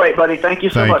 Sounds great, buddy. Thank you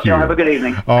so much. Y'all have a good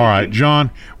evening. All right, John,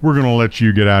 we're going to let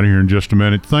you get out of here in just a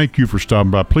minute. Thank you for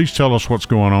stopping by. Please tell us what's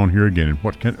going on here again and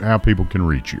how people can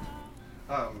reach you.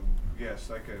 Yes,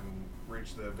 they can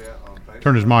reach the event on Facebook.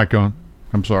 Turn his mic on.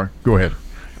 I'm sorry. Go ahead.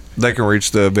 They can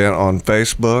reach the event on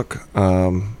Facebook.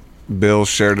 Bill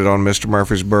shared it on Mr.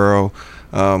 Murfreesboro.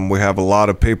 We have a lot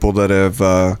of people that have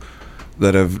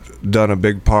done a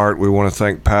big part. We want to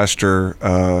thank Pastor.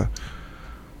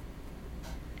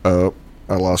 I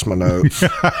lost my notes.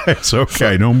 It's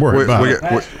okay. Don't worry about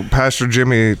it. Pastor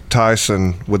Jimmy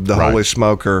Tyson with the Holy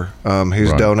Smoker.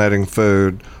 He's donating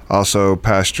food. Also,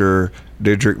 Pastor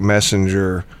Didrik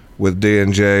Messenger with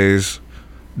D's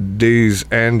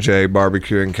and J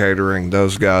Barbecue and Catering.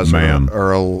 Those guys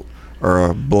are a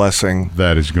blessing.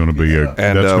 That is going to be a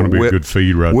good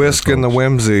feed right Whisk there, and the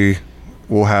Whimsy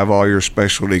will have all your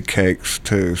specialty cakes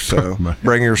too. So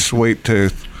bring your sweet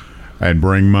tooth and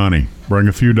bring money. Bring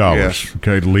a few dollars,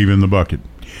 okay, to leave in the bucket.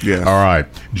 Yes. All right,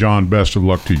 John, best of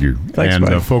luck to you. Thanks,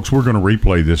 and folks, we're going to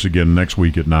replay this again next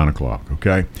week at 9 o'clock,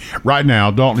 okay? Right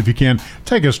now, Dalton, if you can,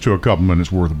 take us to a couple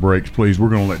minutes worth of breaks, please. We're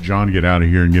going to let John get out of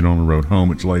here and get on the road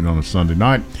home. It's late on a Sunday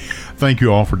night. Thank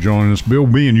you all for joining us. Bill,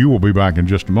 me and you will be back in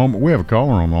just a moment. We have a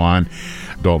caller on the line.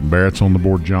 Dalton Barrett's on the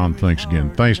board. John, thanks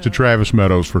again. Thanks to Travis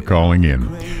Meadows for calling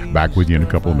in. Back with you in a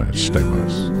couple of minutes. Stay with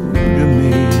us.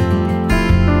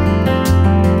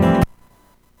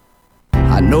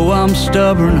 I know I'm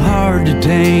stubborn, hard to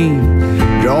tame,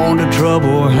 drawn to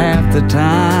trouble half the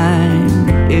time,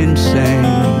 insane.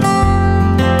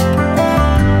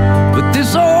 But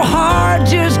this old heart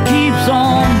just keeps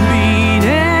on beating.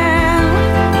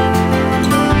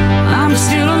 I'm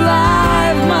still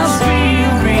alive, must be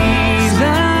a reason.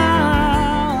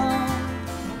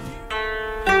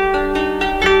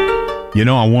 You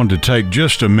know, I wanted to take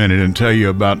just a minute and tell you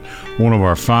about one of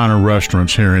our finer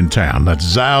restaurants here in town. That's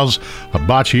Zal's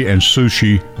Hibachi and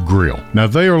Sushi Grill. Now,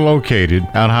 they are located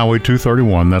out Highway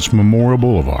 231. That's Memorial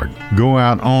Boulevard. Go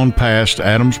out on past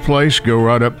Adams Place, go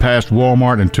right up past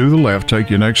Walmart, and to the left, take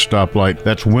your next stoplight.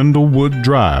 That's Windlewood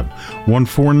Drive,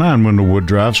 149 Windlewood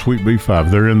Drive, Suite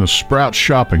B5. They're in the Sprouts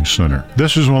Shopping Center.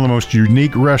 This is one of the most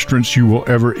unique restaurants you will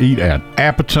ever eat at.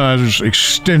 Appetizers,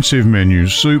 extensive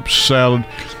menus, soups, salad,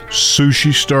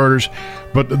 sushi starters.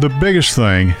 But the biggest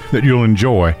thing that you'll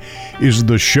enjoy is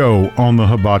the show on the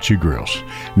hibachi grills.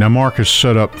 Now, Mark has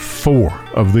set up 4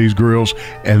 of these grills,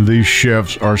 and these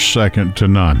chefs are second to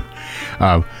none.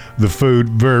 The food,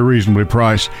 very reasonably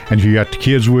priced, and if you got the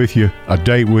kids with you, a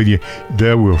date with you,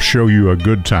 they will show you a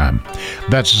good time.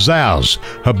 That's Zal's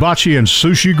Hibachi and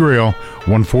Sushi Grill,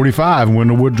 145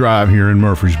 Windlewood Drive here in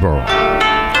Murfreesboro.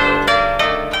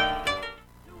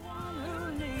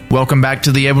 Welcome back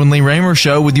to the Edwin Lee Raymer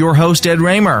Show with your host, Ed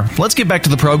Raymer. Let's get back to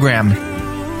the program.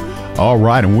 All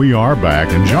right, and we are back.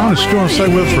 And John is still going to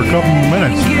stay with us for a couple more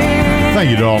minutes. Thank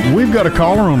you, Dalton. We've got a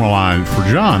caller on the line for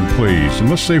John, please. And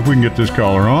let's see if we can get this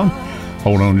caller on.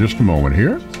 Hold on just a moment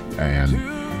here.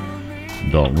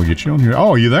 And Dalton, we'll get you on here.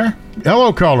 Oh, are you there?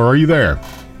 Hello, caller. Are you there?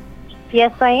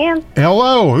 Yes, I am.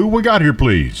 Hello. Who we got here,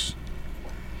 please?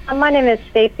 My name is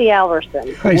Stacy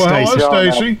Alverson. Hey, well, hello,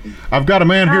 Stacy. I've got a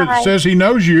man here that says he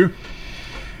knows you.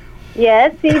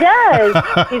 Yes, he does.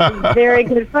 He's a very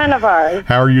good friend of ours.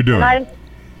 How are you doing?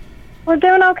 We're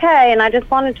doing okay, and I just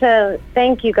wanted to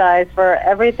thank you guys for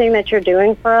everything that you're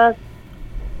doing for us.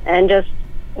 And just,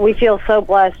 we feel so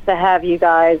blessed to have you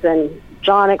guys, and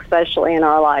John especially, in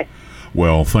our life.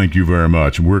 Well, thank you very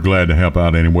much. We're glad to help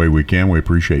out any way we can. We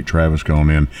appreciate Travis calling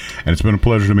in. And it's been a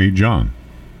pleasure to meet John.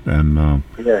 And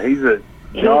yeah,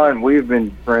 John. We've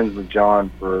been friends with John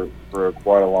for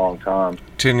quite a long time.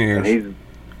 10 years.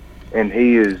 And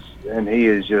he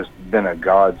has just been a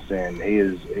godsend.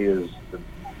 He's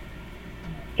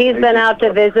been out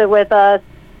to visit with us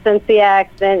since the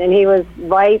accident, and he was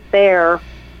right there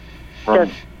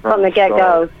from the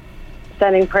get-go,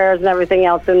 sending prayers and everything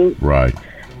else. And right.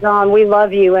 John, we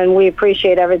love you, and we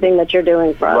appreciate everything that you're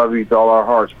doing for us. Love you with all our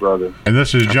hearts, brother. And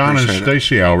this is John and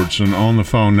Stacy Albertson on the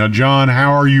phone. Now, John,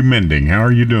 how are you mending? How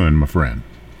are you doing, my friend?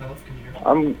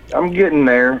 I'm getting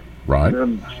there. Right.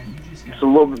 It's a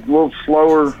little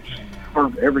slower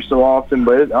every so often,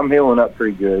 but I'm healing up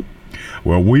pretty good.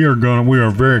 Well, we are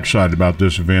very excited about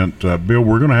this event. Bill,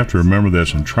 we're going to have to remember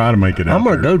this and try to make it out. I'm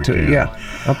going to go to it, yeah.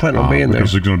 I'm planning on being there.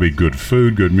 Because there's going to be good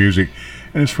food, good music,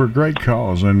 and it's for a great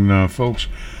cause. And, folks,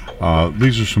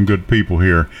 these are some good people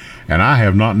here. And I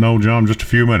have not known John just a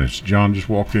few minutes. John just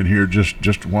walked in here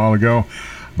just a while ago.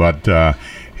 But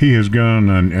he has gone,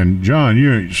 and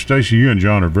John, Stacy, you and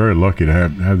John are very lucky to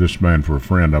have this man for a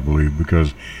friend, I believe,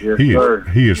 because he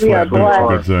is flat doing some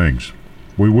good things.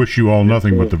 We wish you all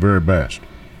nothing but the very best.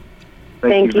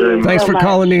 Thank you. Thanks for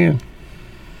calling in.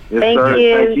 Yes, Thank sir.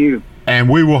 you. Thank you. And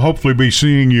we will hopefully be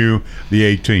seeing you the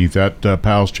 18th at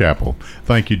Powell's Chapel.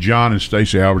 Thank you, John and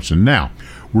Stacy Albertson. Now,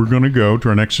 we're going to go to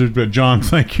our next. John,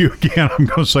 thank you again. I'm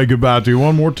going to say goodbye to you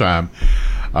one more time.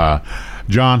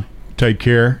 John, take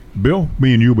care. Bill,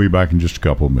 me and you will be back in just a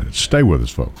couple of minutes. Stay with us,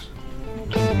 folks.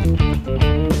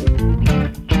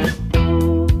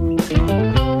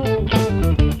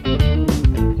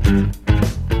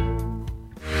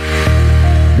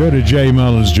 Go to J.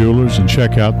 Mullins Jewelers and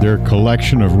check out their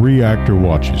collection of reactor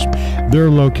watches.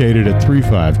 They're located at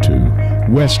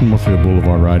 352 West Northfield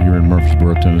Boulevard right here in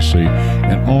Murfreesboro, Tennessee.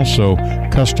 And also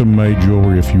custom-made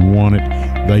jewelry. If you want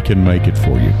it, they can make it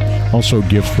for you. Also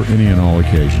gifts for any and all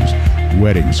occasions.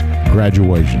 Weddings,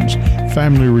 graduations,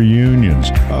 family reunions,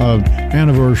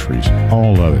 anniversaries,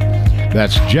 all of it.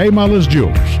 That's J. Mullins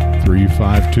Jewelers,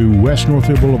 352 West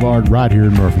Northfield Boulevard right here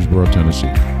in Murfreesboro,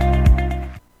 Tennessee.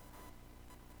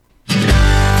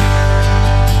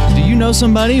 know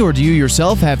somebody, or do you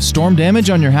yourself have storm damage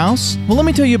on your house? Well, let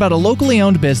me tell you about a locally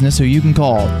owned business who you can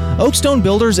call, Oakstone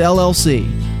Builders,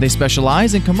 LLC. They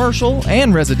specialize in commercial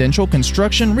and residential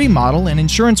construction, remodel, and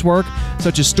insurance work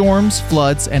such as storms,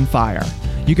 floods, and fire.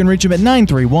 You can reach them at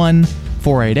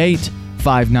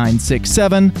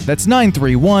 931-488-5967. That's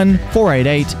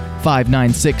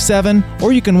 931-488-5967.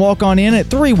 Or you can walk on in at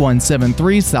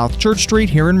 3173 South Church Street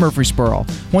here in Murfreesboro.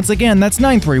 Once again, that's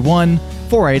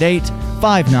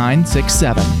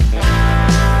 931-488-5967.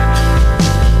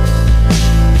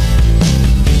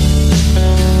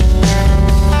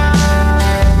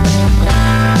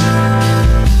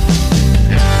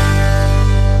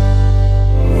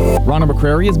 Rhonda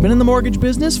McCrary has been in the mortgage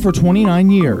business for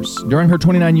 29 years. During her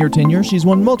 29-year tenure, she's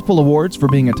won multiple awards for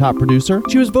being a top producer.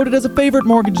 She was voted as a favorite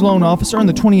mortgage loan officer in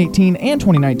the 2018 and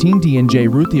 2019 D&J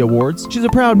Ruthie Awards. She's a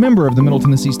proud member of the Middle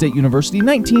Tennessee State University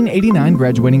 1989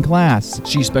 graduating class.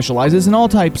 She specializes in all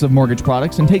types of mortgage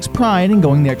products and takes pride in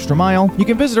going the extra mile. You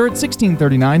can visit her at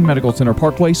 1639 Medical Center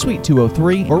Parkway, Suite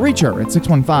 203, or reach her at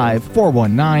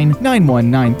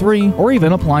 615-419-9193, or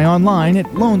even apply online at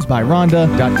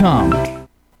loansbyrhonda.com.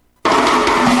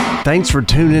 Thanks for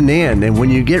tuning in, and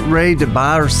when you get ready to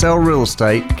buy or sell real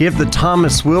estate, give the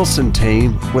Thomas Wilson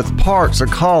team with Parks a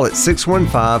call at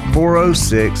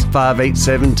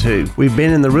 615-406-5872. We've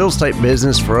been in the real estate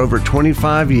business for over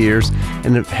 25 years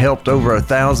and have helped over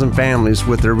 1,000 families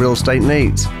with their real estate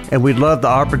needs. And we'd love the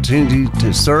opportunity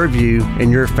to serve you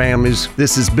and your families.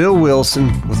 This is Bill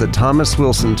Wilson with the Thomas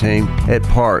Wilson team at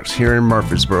Parks here in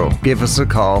Murfreesboro. Give us a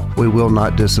call. We will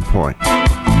not disappoint.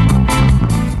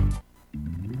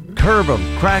 Curb them,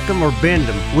 crack them, or bend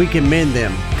them, we can mend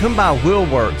them. Come by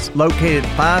Wheelworks, located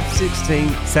 516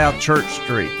 South Church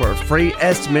Street. For a free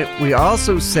estimate, we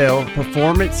also sell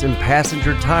performance and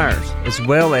passenger tires, as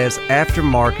well as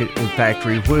aftermarket and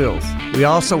factory wheels. We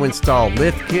also install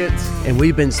lift kits, and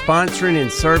we've been sponsoring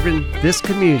and serving this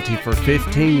community for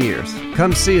 15 years.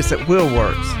 Come see us at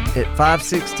Wheelworks at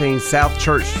 516 South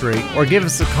Church Street, or give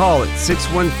us a call at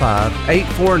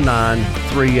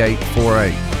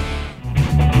 615-849-3848.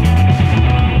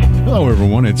 Hello,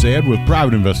 everyone. It's Ed with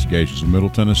Private Investigations in Middle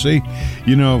Tennessee.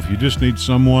 You know, if you just need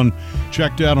someone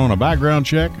checked out on a background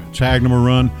check, tag them a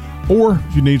run, or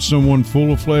if you need someone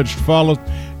full-fledged to follow,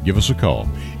 give us a call.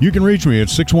 You can reach me at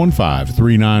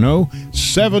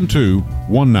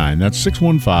 615-390-7219. That's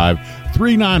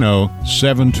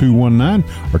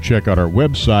 615-390-7219. Or check out our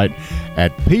website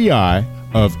at piofmt.com.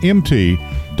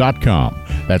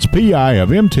 That's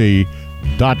piofmt.com.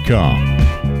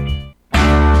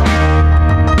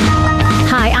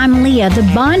 Hi, I'm Leah, the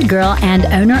bond girl and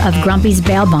owner of Grumpy's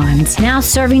Bail Bonds. Now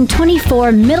serving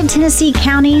 24 Middle Tennessee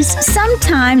counties,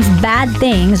 sometimes bad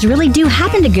things really do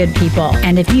happen to good people.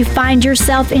 And if you find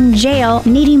yourself in jail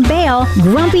needing bail,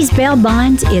 Grumpy's Bail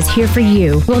Bonds is here for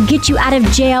you. We'll get you out of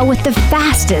jail with the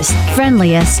fastest,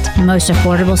 friendliest, most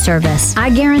affordable service.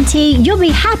 I guarantee you'll be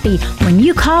happy when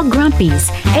you call Grumpy's,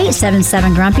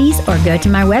 877-GRUMPY's, or go to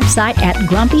my website at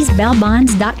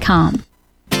grumpysbailbonds.com.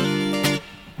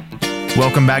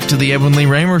 Welcome back to the Edwin Lee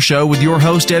Raymer Show with your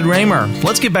host, Ed Raymer.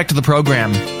 Let's get back to the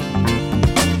program.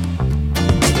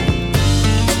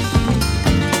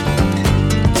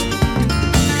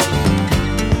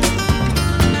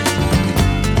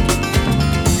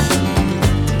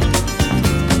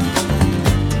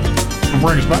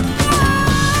 Bring us back.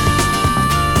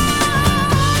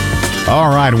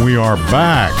 All right, we are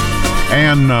back.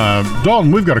 And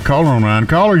Dalton, we've got a caller on the line.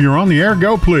 Caller, you're on the air.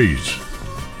 Go, please.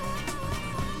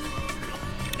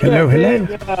 Hello.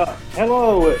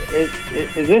 Hello.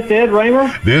 Is this Ed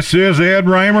Raymer? This is Ed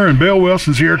Raymer, and Bill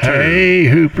Wilson's here too. Hey,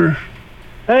 Hooper.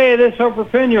 Hey, this is Hooper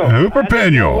Peniel. Hooper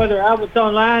Peniel. Whether I was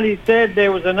online, he said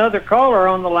there was another caller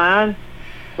on the line,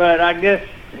 but I guess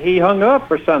he hung up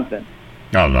or something.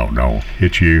 Oh, no.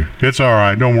 It's you. It's all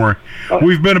right. Don't worry.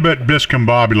 We've been a bit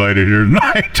discombobulated here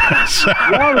tonight.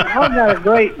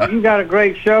 You got a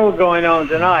great show going on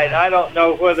tonight. I don't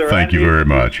know whether Thank you very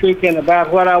much. Speaking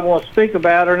about what I want to speak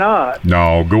about or not.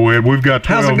 No, go ahead. We've got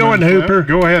 12 How's it going, minutes Hooper? left.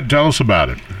 Go ahead. Tell us about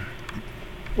it.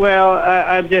 Well,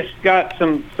 I just got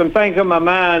some things on my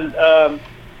mind that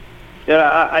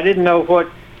I didn't know what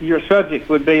your subject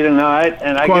would be tonight,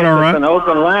 and I guess it's an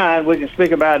open line. We can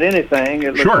speak about anything,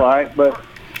 it looks like. But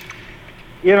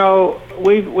you know,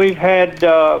 we've had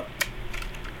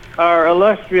our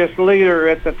illustrious leader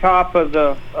at the top of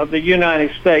the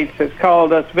United States has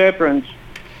called us veterans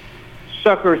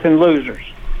suckers and losers.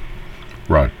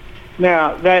 Right.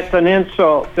 Now that's an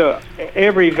insult to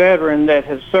every veteran that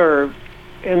has served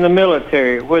in the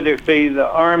military, whether it be the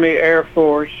Army, Air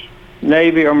Force,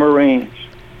 Navy, or Marines,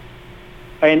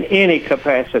 in any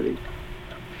capacity.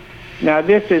 Now,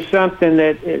 this is something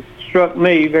that it struck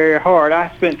me very hard.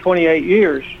 I spent 28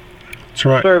 years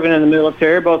serving in the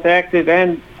military, both active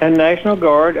and National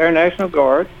Guard, Air National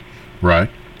Guard. Right.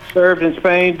 Served in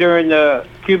Spain during the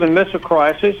Cuban Missile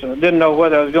Crisis. I didn't know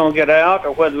whether I was going to get out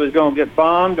or whether we was going to get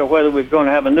bombed or whether we was going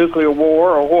to have a nuclear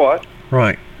war or what.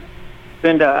 Right.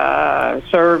 Then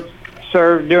served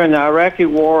during the Iraqi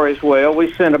War as well.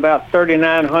 We sent about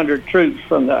 3,900 troops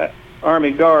from the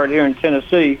Army Guard here in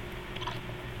Tennessee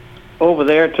over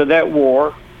there to that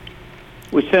war.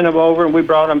 We sent them over and we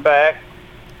brought them back.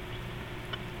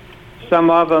 Some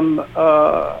of them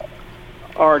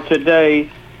are today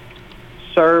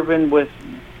serving with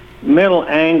mental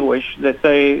anguish that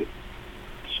they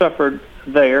suffered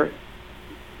there.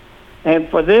 And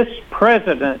for this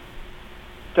president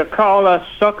to call us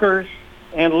suckers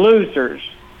and losers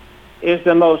is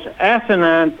the most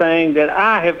asinine thing that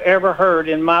I have ever heard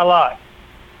in my life.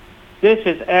 This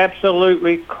is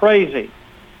absolutely crazy.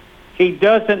 He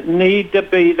doesn't need to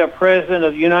be the President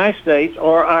of the United States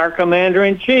or our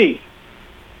Commander-in-Chief.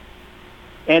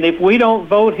 And if we don't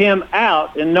vote him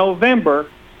out in November,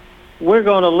 we're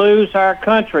going to lose our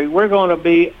country. We're not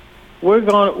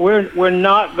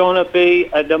going to be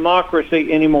a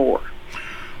democracy anymore.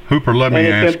 Hooper, let me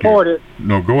ask important. You.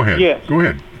 No, go ahead. Yes. Go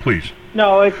ahead, please.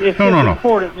 No, it's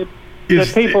important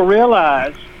that people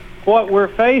realize what we're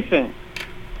facing.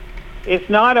 It's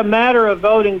not a matter of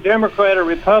voting Democrat or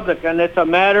Republican. It's a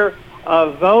matter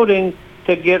of voting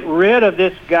to get rid of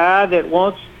this guy that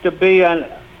wants to be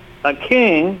a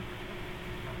king,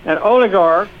 an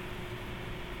oligarch.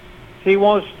 He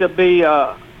wants to be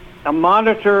a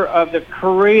monitor of the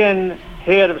Korean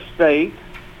head of state.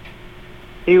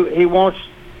 He wants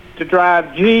to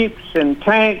drive jeeps and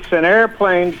tanks and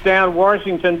airplanes down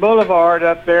Washington Boulevard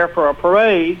up there for a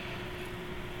parade.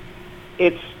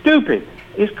 It's stupid.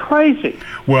 It's crazy.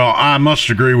 Well, I must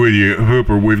agree with you,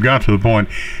 Hooper. We've got to the point,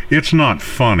 it's not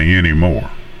funny anymore.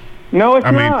 No, it's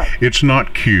not. I mean, it's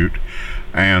not cute.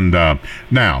 And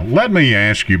now, let me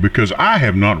ask you, because I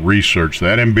have not researched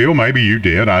that, and Bill, maybe you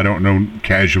did, I don't know,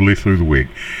 casually through the week.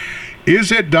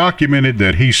 Is it documented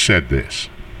that he said this?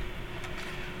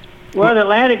 Well, the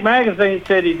Atlantic Magazine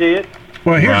said he did.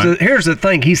 Well, here's the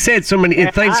thing. He said so many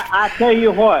things. I tell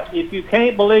you what, if you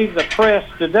can't believe the press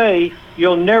today,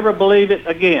 you'll never believe it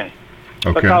again.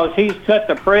 Okay. Because he's cut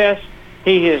the press.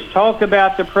 He has talked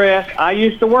about the press. I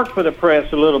used to work for the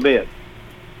press a little bit.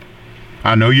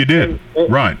 I know you did.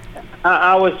 Right.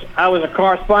 I was a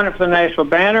correspondent for the Nashville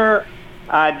Banner.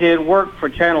 I did work for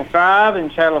Channel 5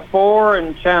 and Channel 4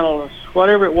 and Channel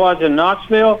whatever it was in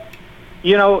Knoxville.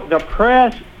 You know, the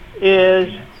press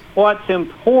is what's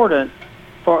important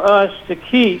for us to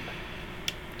keep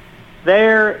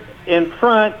there in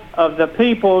front of the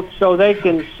people so they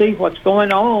can see what's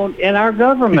going on in our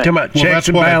government. You're talking about checks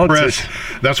and balances.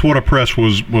 That's what a press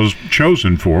was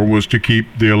chosen for, was to keep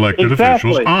the elected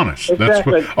officials honest.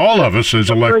 Exactly. That's what all of us as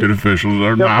elected officials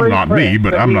are. I'm not me,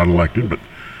 but I'm not elected. But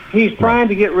he's trying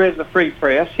to get rid of the free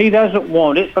press. He doesn't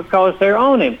want it because they're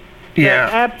on him. Yeah.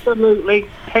 They're absolutely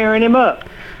tearing him up.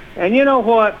 And you know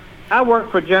what? I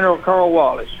worked for General Carl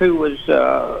Wallace, who was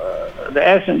the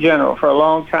adjutant general for a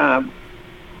long time,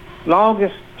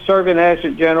 longest serving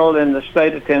adjutant general in the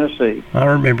state of Tennessee. I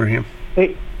remember him.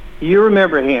 You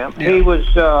remember him. Yeah. He was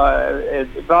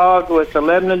involved with the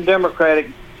Lebanon Democrat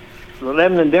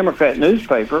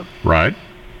newspaper. Right.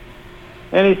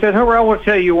 And he said, Hoover, I want to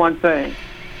tell you one thing.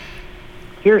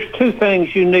 Here's two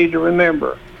things you need to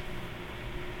remember.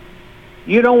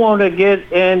 You don't want to get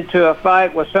into a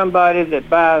fight with somebody that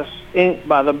buys ink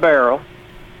by the barrel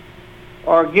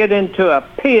or get into a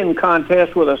peeing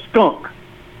contest with a skunk.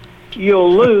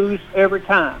 You'll lose every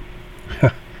time.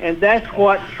 And that's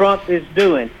what Trump is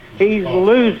doing. He's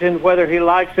losing whether he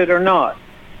likes it or not.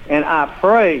 And I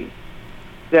pray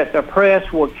that the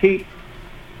press will keep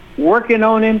working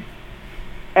on him,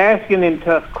 asking him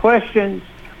tough questions,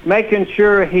 making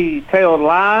sure he tells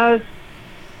lies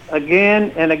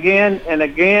again and again and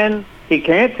again. He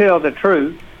can't tell the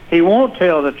truth. He won't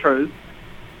tell the truth.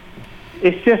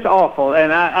 It's just awful.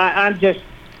 And I'm just,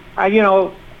 you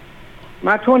know,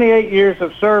 my 28 years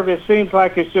of service seems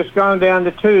like it's just gone down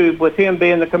the tube with him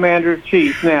being the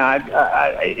commander-in-chief now.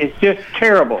 It's just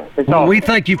terrible. It's awful. We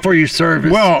thank you for your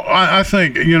service. Well, I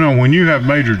think, you know, when you have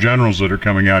major generals that are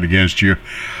coming out against you,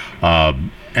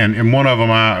 and one of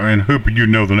them, and Hooper, you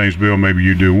know the names, Bill, maybe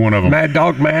you do. One of them, Mad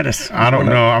Dog Mattis. I don't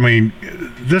know. I mean,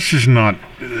 this is not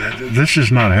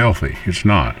healthy. It's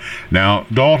not. Now,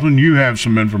 Dalton, you have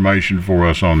some information for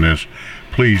us on this.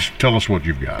 Please tell us what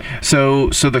you've got. So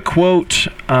the quote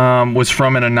was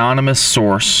from an anonymous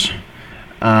source,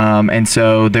 and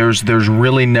so there's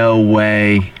really no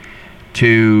way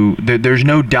there's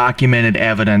no documented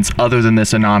evidence other than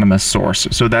this anonymous source.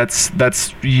 So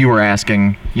that's you were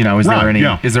asking, is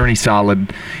there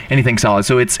anything solid?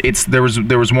 So there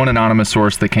was one anonymous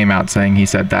source that came out saying he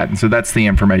said that, and so that's the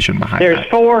information behind There's that.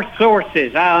 4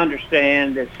 sources I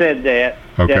understand that said that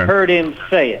heard him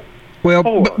say it. Well,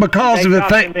 because of the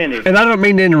thing, and I don't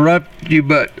mean to interrupt you,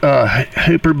 but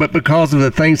Hooper, but because of the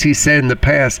things he said in the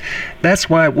past, that's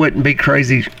why it wouldn't be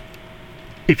crazy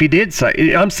if he did say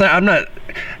it. I'm not.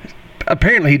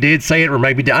 Apparently, he did say it, or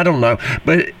maybe I don't know.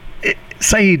 But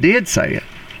say he did say it,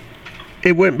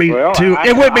 it wouldn't be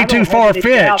too far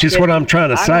fetched. Is what I'm trying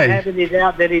to say. I don't have any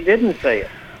doubt that he didn't say it.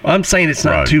 I'm saying it's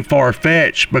not too far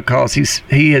fetched because you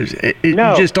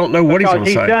just don't know what he's going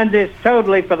to say. Because he's done this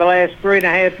totally for the last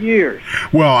 3.5 years.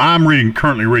 Well, I'm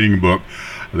currently reading a book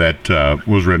that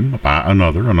was written by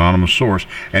another anonymous source,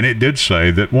 and it did say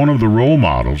that one of the role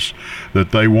models that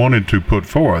they wanted to put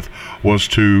forth was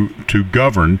to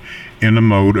govern in a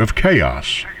mode of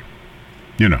chaos.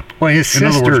 Well, his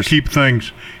sisters, in other words, keep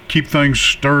things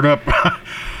stirred up.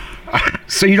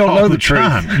 So you don't know the truth.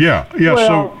 Yeah. Well,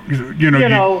 so you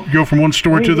go from one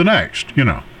story to the next.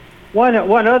 One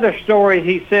other story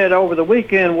he said over the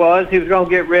weekend was he was going to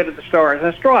get rid of the Stars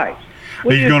and Stripes.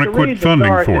 He's going to quit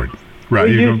funding for it. Right.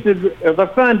 We used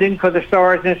the funding for the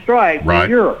Stars and Stripes in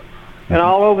Europe and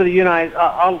all over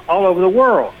all over the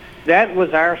world. That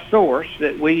was our source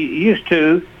that we used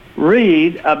to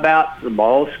read about the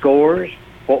ball scores,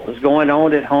 what was going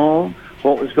on at home,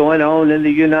 what was going on in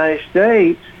the United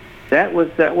States. That was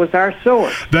our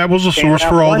source. That was a source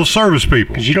for all the service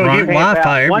people. Because you don't get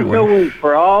Wi-Fi everywhere. Once a week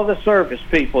for all the service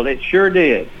people. It sure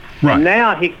did. Right. And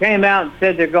now he came out and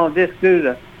said they're going to just do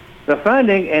the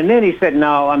funding, and then he said,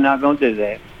 no, I'm not going to do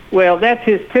that. Well, that's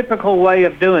his typical way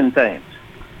of doing things.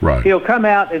 Right. He'll come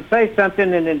out and say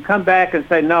something and then come back and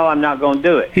say, no, I'm not going to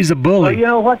do it. He's a bully. Well, you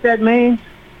know what that means?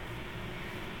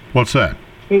 What's that?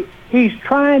 He's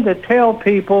trying to tell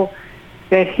people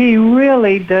that he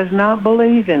really does not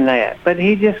believe in that, but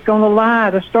he's just going to lie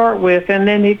to start with, and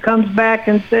then he comes back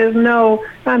and says, no,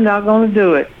 I'm not going to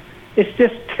do it. It's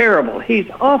just terrible. He's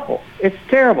awful. It's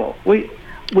terrible. We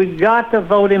got to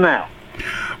vote him out.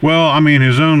 Well, I mean,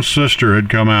 his own sister had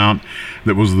come out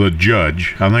that was the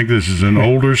judge. I think this is an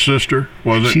older sister,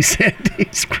 was it? She said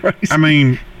he's crazy. I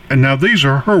mean, and now these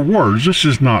are her words. This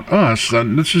is not us.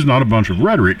 This is not a bunch of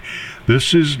rhetoric.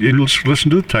 This is, listen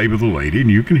to the tape of the lady, and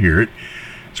you can hear it.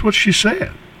 It's what she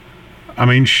said. I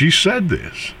mean, she said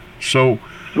this. So.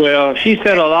 Well, she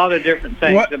said a lot of different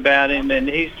things about him, and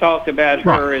he's talked about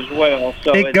her as well.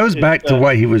 So it goes back to the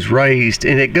way he was raised,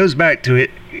 and it goes back to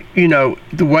it,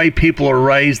 the way people are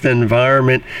raised, the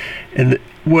environment, and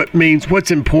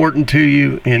what's important to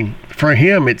you. And for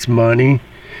him, it's money.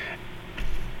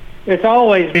 It's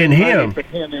always been money for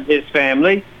him and his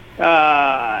family.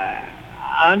 I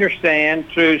understand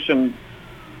through some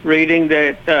reading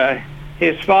that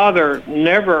his father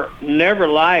never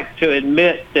liked to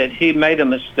admit that he made a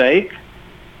mistake.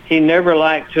 He never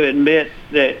liked to admit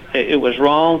that it was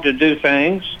wrong to do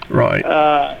things. Right.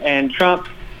 And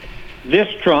this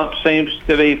Trump seems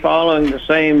to be following the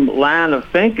same line of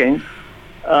thinking.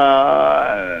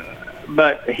 But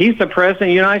he's the president of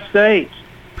the United States.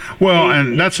 Well,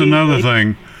 and that's another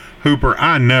thing, Hooper.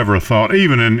 I never thought,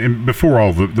 even in before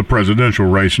all the presidential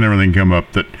race and everything come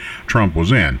up that Trump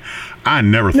was in, I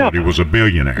never thought he was a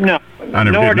billionaire. No, I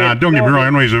never did. Now, don't get me wrong. I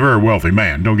know he's a very wealthy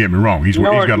man. Don't get me wrong. He's got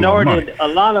a lot of money. Nor did a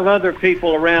lot of other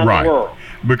people around the world.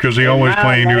 Because he always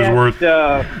claimed he was worth.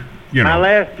 My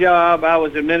last job, I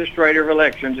was administrator of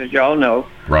elections, as y'all know.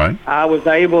 Right. I was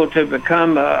able to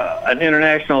become an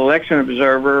international election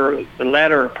observer the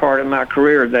latter part of my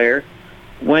career there.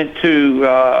 Went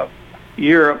to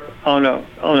Europe on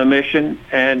a mission,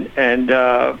 and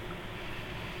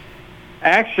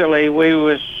actually we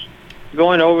was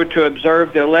going over to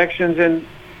observe the elections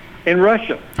in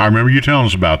Russia. I remember you telling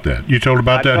us about that. You told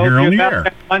about that here on the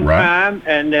air. One time,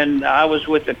 and then I was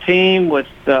with a team with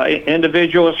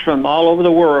individuals from all over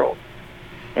the world.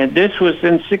 And this was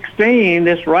in 2016,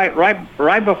 this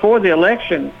right before the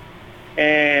election,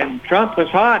 and Trump was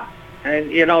hot.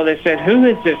 And, they said, who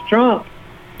is this Trump?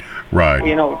 Right.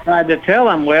 Tried to tell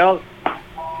him, well,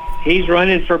 he's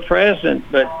running for president,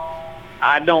 but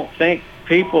I don't think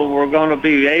people were going to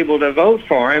be able to vote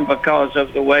for him because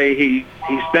of the way he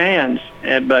stands.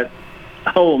 But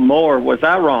more was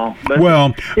I wrong? But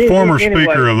former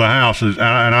Speaker of the House is,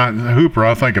 Hooper,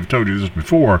 I think I've told you this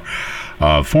before.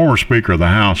 Former Speaker of the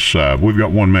House. We've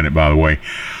got 1 minute, by the way.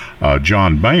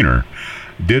 John Boehner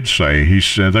did say, he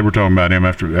said they were talking about him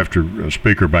after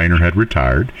Speaker Boehner had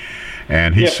retired,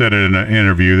 and he said in an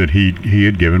interview that he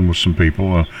had given with some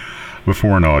people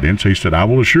before an audience. He said, I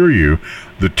will assure you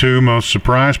the two most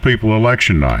surprised people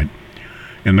election night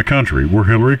in the country were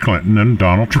Hillary Clinton and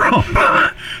Donald Trump.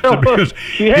 Because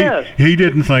he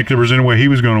didn't think there was any way he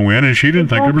was going to win, and she didn't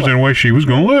think there was any way she was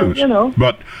going to lose. You know,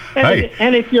 but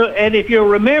if you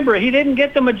remember, he didn't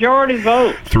get the majority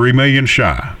vote. 3 million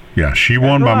shy. Yeah, she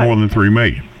won by more than 3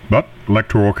 million. But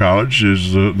Electoral College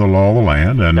is the law of the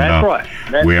land, and that's right.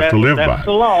 We have to live by it. That's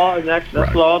the law, and that's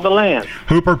the law of the land.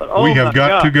 Hooper, we have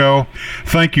got to go.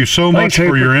 Thank you so much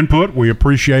for your input. We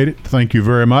appreciate it. Thank you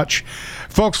very much.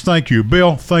 Folks, thank you.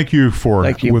 Bill, thank you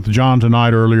with John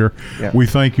tonight earlier. Yeah. We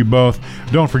thank you both.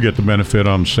 Don't forget the benefit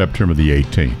on September the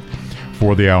 18th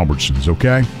for the Albertsons,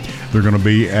 okay? They're going to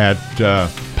be at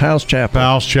Powell's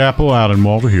Chapel out in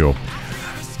Walter Hill.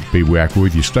 Be back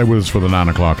with you. Stay with us for the 9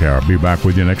 o'clock hour. Be back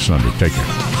with you next Sunday. Take care.